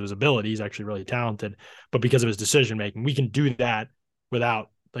 not because of his ability. He's actually really talented, but because of his decision-making. We can do that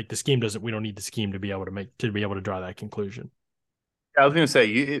without like the scheme doesn't, we don't need the scheme to be able to draw that conclusion. I was going to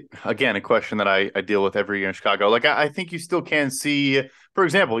say, again, a question that I deal with every year in Chicago. Like, I think you still can see, for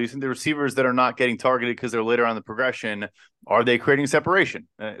example, using the receivers that are not getting targeted because they're later on the progression, are they creating separation?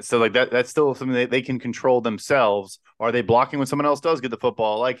 So like that's still something that they can control themselves. Are they blocking when someone else does get the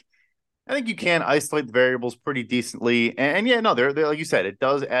football? Like, I think you can isolate the variables pretty decently. And yeah, no, they're like you said, it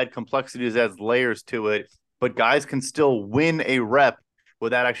does add complexities, adds layers to it, but guys can still win a rep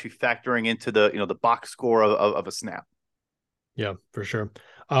without actually factoring into the box score of a snap. Yeah, for sure.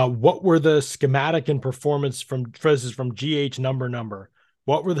 What were the schematic and performance this is from GH number?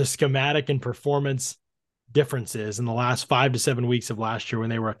 What were the schematic and performance differences in the last 5 to 7 weeks of last year when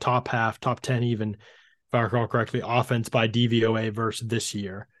they were a top 10 even, if I recall correctly, offense by DVOA versus this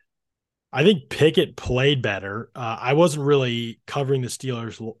year? I think Pickett played better. I wasn't really covering the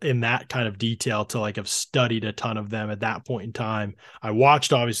Steelers in that kind of detail to like have studied a ton of them at that point in time. I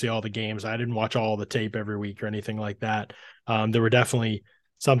watched obviously all the games. I didn't watch all the tape every week or anything like that. There were definitely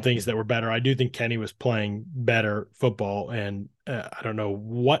some things that were better. I do think Kenny was playing better football, and I don't know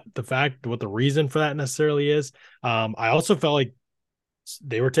what the reason for that necessarily is. I also felt like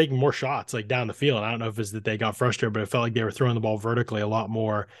they were taking more shots like down the field. I don't know if it's that they got frustrated, but it felt like they were throwing the ball vertically a lot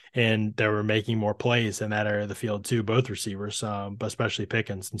more, and they were making more plays in that area of the field too, both receivers, but especially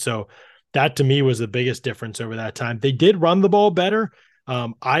Pickens. And so that to me was the biggest difference over that time. They did run the ball better.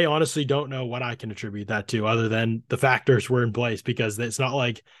 I honestly don't know what I can attribute that to other than the factors were in place, because it's not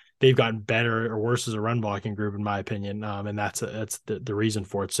like they've gotten better or worse as a run blocking group, in my opinion. And that's the reason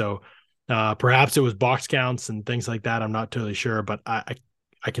for it. So perhaps it was box counts and things like that. I'm not totally sure, but I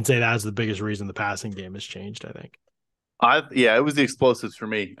can say that is the biggest reason the passing game has changed, I think. Yeah, it was the explosives for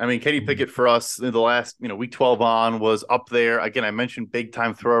me. I mean, Kenny Pickett for us in the last, week 12 on was up there. Again, I mentioned big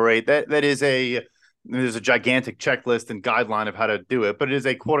time throw rate. There's a gigantic checklist and guideline of how to do it, but it is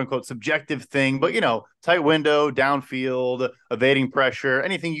a quote unquote subjective thing. But tight window, downfield, evading pressure,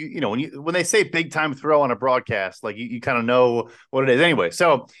 anything when they say big time throw on a broadcast, like you kind of know what it is anyway.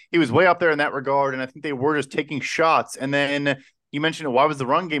 So he was way up there in that regard, and I think they were just taking shots. And then you mentioned, why was the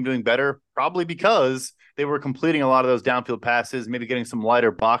run game doing better? Probably because they were completing a lot of those downfield passes, maybe getting some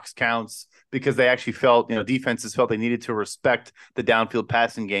lighter box counts because they actually felt, defenses felt they needed to respect the downfield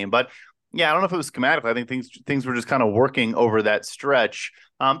passing game. But yeah, I don't know if it was schematic. I think things were just kind of working over that stretch.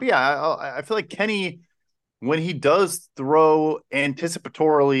 But yeah, I feel like Kenny, when he does throw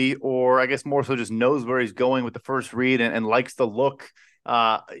anticipatorily, or I guess more so just knows where he's going with the first read and likes the look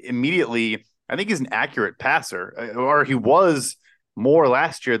immediately, I think he's an accurate passer, or he was more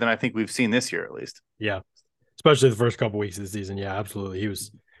last year than I think we've seen this year, at least. Yeah, especially the first couple of weeks of the season. Yeah, absolutely. He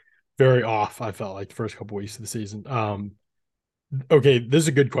was very off, I felt like, the first couple of weeks of the season. Okay, this is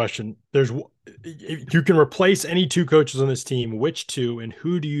a good question. You can replace any two coaches on this team. Which two, and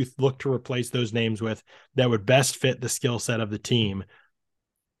who do you look to replace those names with that would best fit the skill set of the team?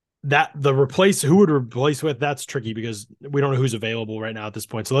 Who would replace with, that's tricky because we don't know who's available right now at this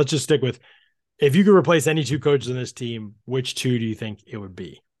point. So let's just stick with, if you could replace any two coaches on this team, which two do you think it would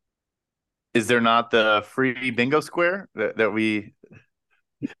be? Is there not the free bingo square that we?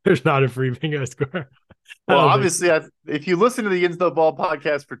 There's not a free bingo square. Well, obviously, if you listen to the Into the Ball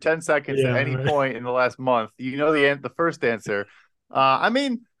podcast for 10 seconds at any point in the last month, the first answer. I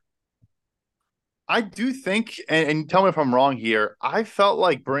mean, I do think, and tell me if I'm wrong here, I felt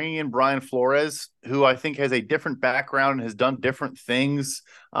like bringing in Brian Flores, who I think has a different background and has done different things,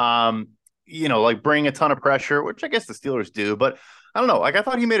 like bringing a ton of pressure, which I guess the Steelers do, but I don't know. Like, I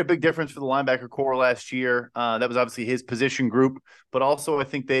thought he made a big difference for the linebacker core last year. That was obviously his position group, but also I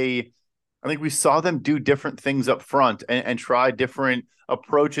think we saw them do different things up front and try different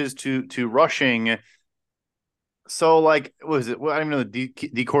approaches to rushing. So, like, what was it? Well, I don't even know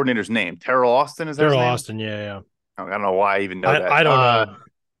the coordinator's name. Terrell Austin, is that his name? Terrell Austin, yeah. I don't know why I even know that. I don't know.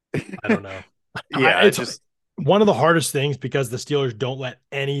 I don't know. Yeah, it's just one of the hardest things because the Steelers don't let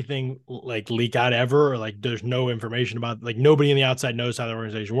anything like leak out ever, or like there's no information about, like, nobody on the outside knows how the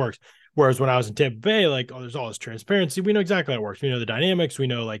organization works. Whereas when I was in Tampa Bay, like, there's all this transparency. We know exactly how it works. We know the dynamics. We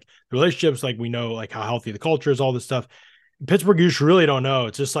know like the relationships. Like, we know like how healthy the culture is, all this stuff. Pittsburgh, you really don't know.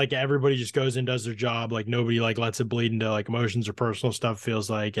 It's just like everybody just goes and does their job. Like, nobody like lets it bleed into like emotions or personal stuff, feels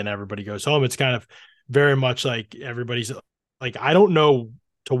like, and everybody goes home. It's kind of very much like everybody's like, I don't know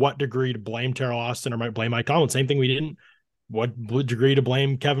to what degree to blame Terrell Austin or might blame Mike Tomlin. Same thing, we didn't. What degree to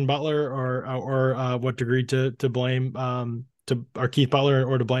blame Kevin Butler or what degree to blame or Keith Butler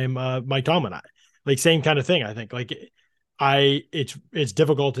or to blame Mike Tomlin? Like, same kind of thing. I think like it's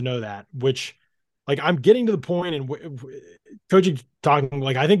difficult to know that, which, like, I'm getting to the point in coaching talking,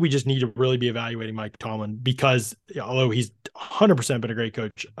 like, I think we just need to really be evaluating Mike Tomlin because although he's 100% been a great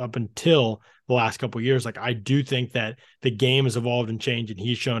coach up until the last couple of years, like, I do think that the game has evolved and changed, and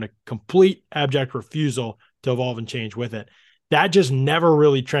he's shown a complete abject refusal to evolve and change with it. That just never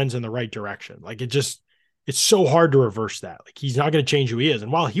really trends in the right direction. Like, it's so hard to reverse that. Like, he's not going to change who he is.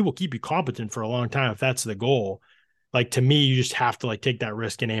 And while he will keep you competent for a long time, if that's the goal, like, to me, you just have to like take that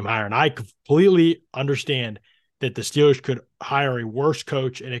risk and aim higher. And I completely understand that the Steelers could hire a worse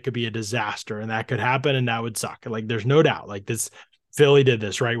coach and it could be a disaster, and that could happen and that would suck. Like, there's no doubt. Like, this Philly did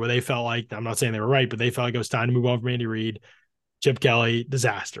this, right? Where they felt like, I'm not saying they were right, but they felt like it was time to move on from Andy Reid. Chip Kelly,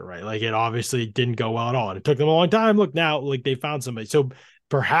 disaster, right? Like, it obviously didn't go well at all. And it took them a long time. Look, now, like, they found somebody. So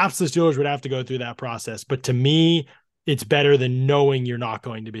perhaps the Steelers would have to go through that process. But to me, it's better than knowing you're not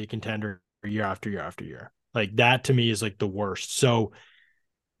going to be a contender year after year after year. Like, that to me is like the worst. So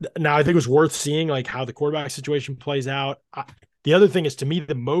now I think it was worth seeing like how the quarterback situation plays out. The other thing is, to me,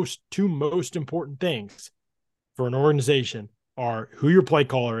 the two most important things for an organization are who your play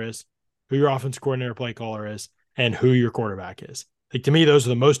caller is, who your offense coordinator play caller is, and who your quarterback is. Like, to me, those are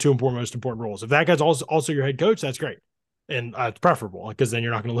the most important roles. If that guy's also your head coach, that's great. And it's preferable because then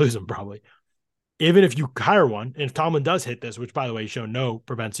you're not going to lose him probably. Even if you hire one, and if Tomlin does hit this, which, by the way, he's shown no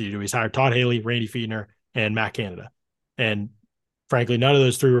propensity to, he's hired Todd Haley, Randy Fiedner, and Matt Canada. And frankly, none of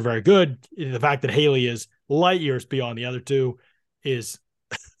those three were very good. The fact that Haley is light years beyond the other two is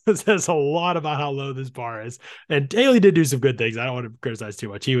says a lot about how low this bar is. And Haley did do some good things. I don't want to criticize too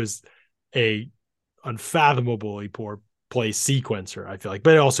much. He was a unfathomably poor play sequencer, I feel like,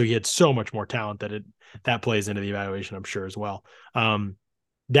 but also he had so much more talent that plays into the evaluation, I'm sure, as well.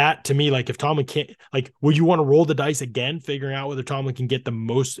 That to me, like if Tomlin can't, like, would you want to roll the dice again, figuring out whether Tomlin can get the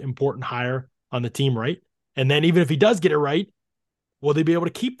most important hire on the team right? And then even if he does get it right, will they be able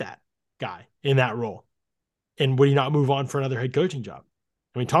to keep that guy in that role? And would he not move on for another head coaching job?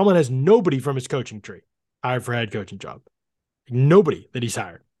 I mean, Tomlin has nobody from his coaching tree hired for a head coaching job. Nobody that he's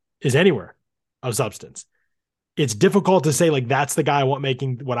hired is anywhere of substance. It's difficult to say, like, that's the guy I want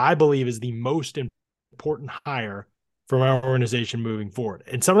making what I believe is the most important hire from our organization moving forward.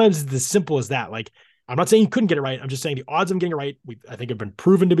 And sometimes it's as simple as that. Like, I'm not saying you couldn't get it right. I'm just saying the odds of him getting it right, I think, have been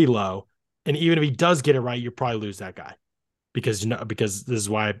proven to be low. And even if he does get it right, you probably lose that guy because this is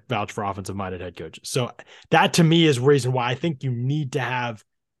why I vouch for offensive-minded head coaches. So that to me is the reason why I think you need to have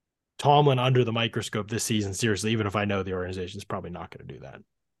Tomlin under the microscope this season, seriously, even if I know the organization is probably not going to do that.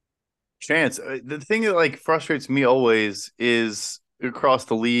 Chance, the thing that like frustrates me always is across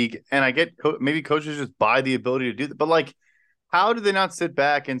the league, and I get maybe coaches just buy the ability to do that, but like, how do they not sit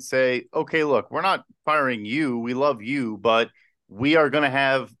back and say, okay, look, we're not firing you, we love you, but we are going to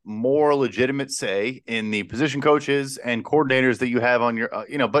have more legitimate say in the position coaches and coordinators that you have on your,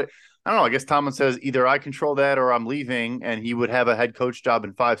 but I don't know. I guess Tomlin says either I control that or I'm leaving, and he would have a head coach job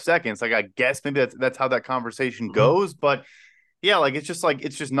in 5 seconds. Like, I guess maybe that's how that conversation goes. But yeah, like it's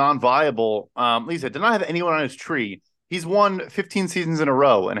just non-viable. Like you said, did not have anyone on his tree. He's won 15 seasons in a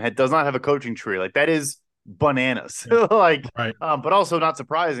row and does not have a coaching tree. Like, that is bananas. Yeah. Like, right. But also not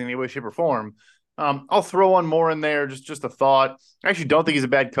surprising in any way, shape, or form. I'll throw one more in there, just a thought. I actually don't think he's a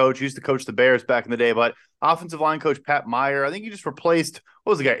bad coach. He used to coach the Bears back in the day, but offensive line coach Pat Meyer, I think he just replaced,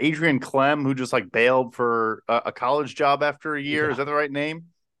 what was the guy, Adrian Clem, who just like bailed for a college job after a year. Yeah. Is that the right name?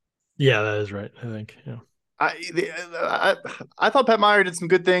 Yeah, that is right, I think. Yeah. I thought Pat Meyer did some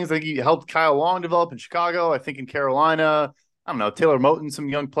good things. I think he helped Kyle Long develop in Chicago. I think in Carolina, I don't know, Taylor Moton, some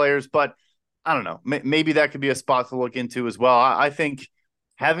young players, but I don't know. Maybe that could be a spot to look into as well. I think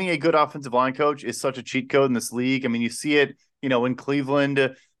having a good offensive line coach is such a cheat code in this league. I mean, you see it, in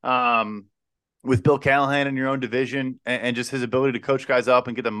Cleveland with Bill Callahan in your own division and just his ability to coach guys up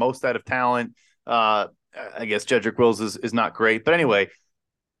and get the most out of talent. I guess Jedrick Wills is not great. But anyway,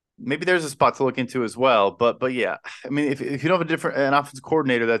 maybe there's a spot to look into as well. But yeah, I mean, if you don't have an offensive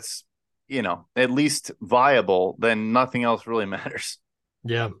coordinator that's, at least viable, then nothing else really matters.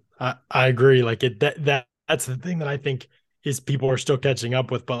 Yeah, I agree. Like that's the thing that I think is people are still catching up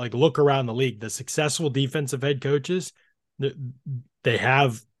with, but like look around the league, the successful defensive head coaches, they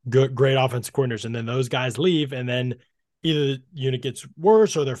have great offensive coordinators, and then those guys leave, and then either the unit gets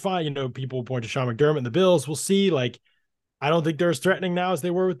worse or they're fine. People point to Sean McDermott and the Bills. We'll see. Like, I don't think they're as threatening now as they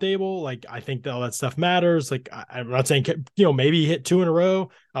were with Dable. Like, I think that all that stuff matters. Like, I'm not saying, maybe he hit 2 in a row.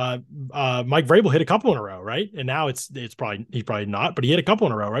 Mike Vrabel hit a couple in a row, right? And now he's probably not, but he hit a couple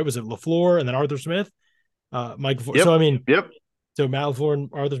in a row, right? Was it LaFleur and then Arthur Smith? Mike. Yep. So, I mean, yep. So Matt LaFleur and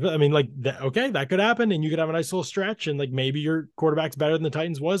Arthur Smith, I mean, like, that could happen, and you could have a nice little stretch, and like maybe your quarterback's better than the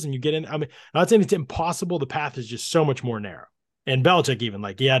Titans was, and you get in. I mean, I'm not saying it's impossible. The path is just so much more narrow. And Belichick, even,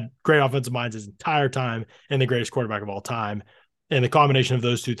 like, he had great offensive minds his entire time and the greatest quarterback of all time. And the combination of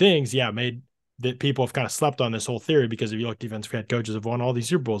those two things, made that people have kind of slept on this whole theory, because if you look, defensive head coaches have won all these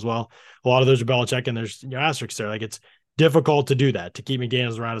Super Bowls. Well, a lot of those are Belichick, and there's asterisks there. Like, it's difficult to do that, to keep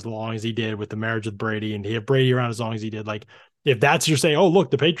McDaniels around as long as he did with the marriage with Brady, and he had Brady around as long as he did. Like, if that's you're saying, oh, look,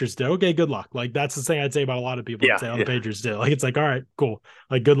 the Patriots did, okay, good luck. Like, that's the thing I'd say about a lot of people. Say, the Patriots did. Like, it's like, all right, cool.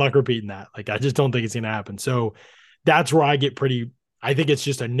 Like, good luck repeating that. Like, I just don't think it's going to happen. So that's where I think it's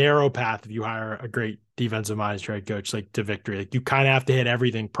just a narrow path if you hire a great defensive minded head coach, like, to victory. Like, you kind of have to hit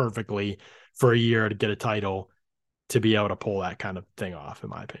everything perfectly for a year to get a title to be able to pull that kind of thing off,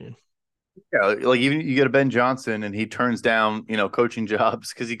 in my opinion. Yeah, like, even you get a Ben Johnson and he turns down, coaching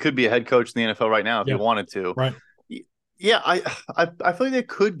jobs because he could be a head coach in the NFL right now if he wanted to. Right. Yeah, I feel like they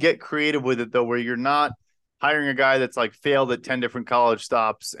could get creative with it, though, where you're not hiring a guy that's like failed at 10 different college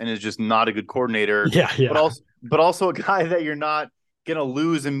stops and is just not a good coordinator. Yeah. But also a guy that you're not gonna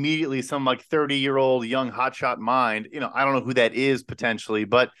lose immediately, some like 30-year-old young hotshot mind. I don't know who that is potentially,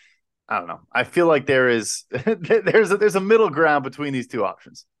 but I don't know. I feel like there's a middle ground between these two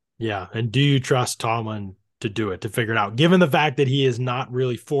options. Yeah, and do you trust Tomlin to do it, to figure it out? Given the fact that he is not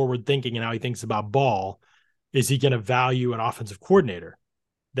really forward thinking in how he thinks about ball, is he going to value an offensive coordinator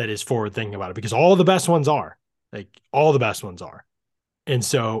that is forward thinking about it? Because all the best ones are. And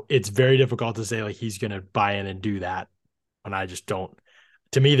so it's very difficult to say, like, he's going to buy in and do that. And I just don't.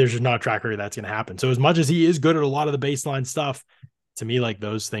 To me, there's just not a track record that's going to happen. So as much as he is good at a lot of the baseline stuff, to me, like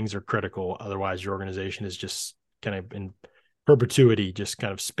those things are critical. Otherwise, your organization is just kind of in perpetuity, just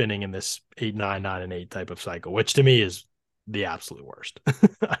kind of spinning in this 8, 9, 9, and 8 type of cycle, which to me is the absolute worst.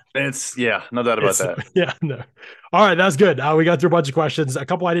 It's no doubt about that. Yeah, no. All right, that's good. We got through a bunch of questions. A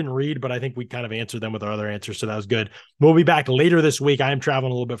couple I didn't read, but I think we kind of answered them with our other answers, so that was good. We'll be back later this week. I am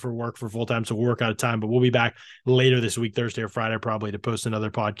traveling a little bit for work for full time, so we'll work out of time, but we'll be back later this week, Thursday or Friday, probably, to post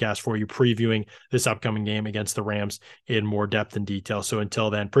another podcast for you previewing this upcoming game against the Rams in more depth and detail. So until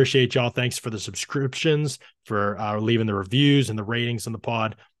then, appreciate y'all. Thanks for the subscriptions, for leaving the reviews and the ratings on the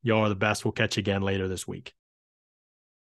pod. Y'all are the best. We'll catch you again later this week.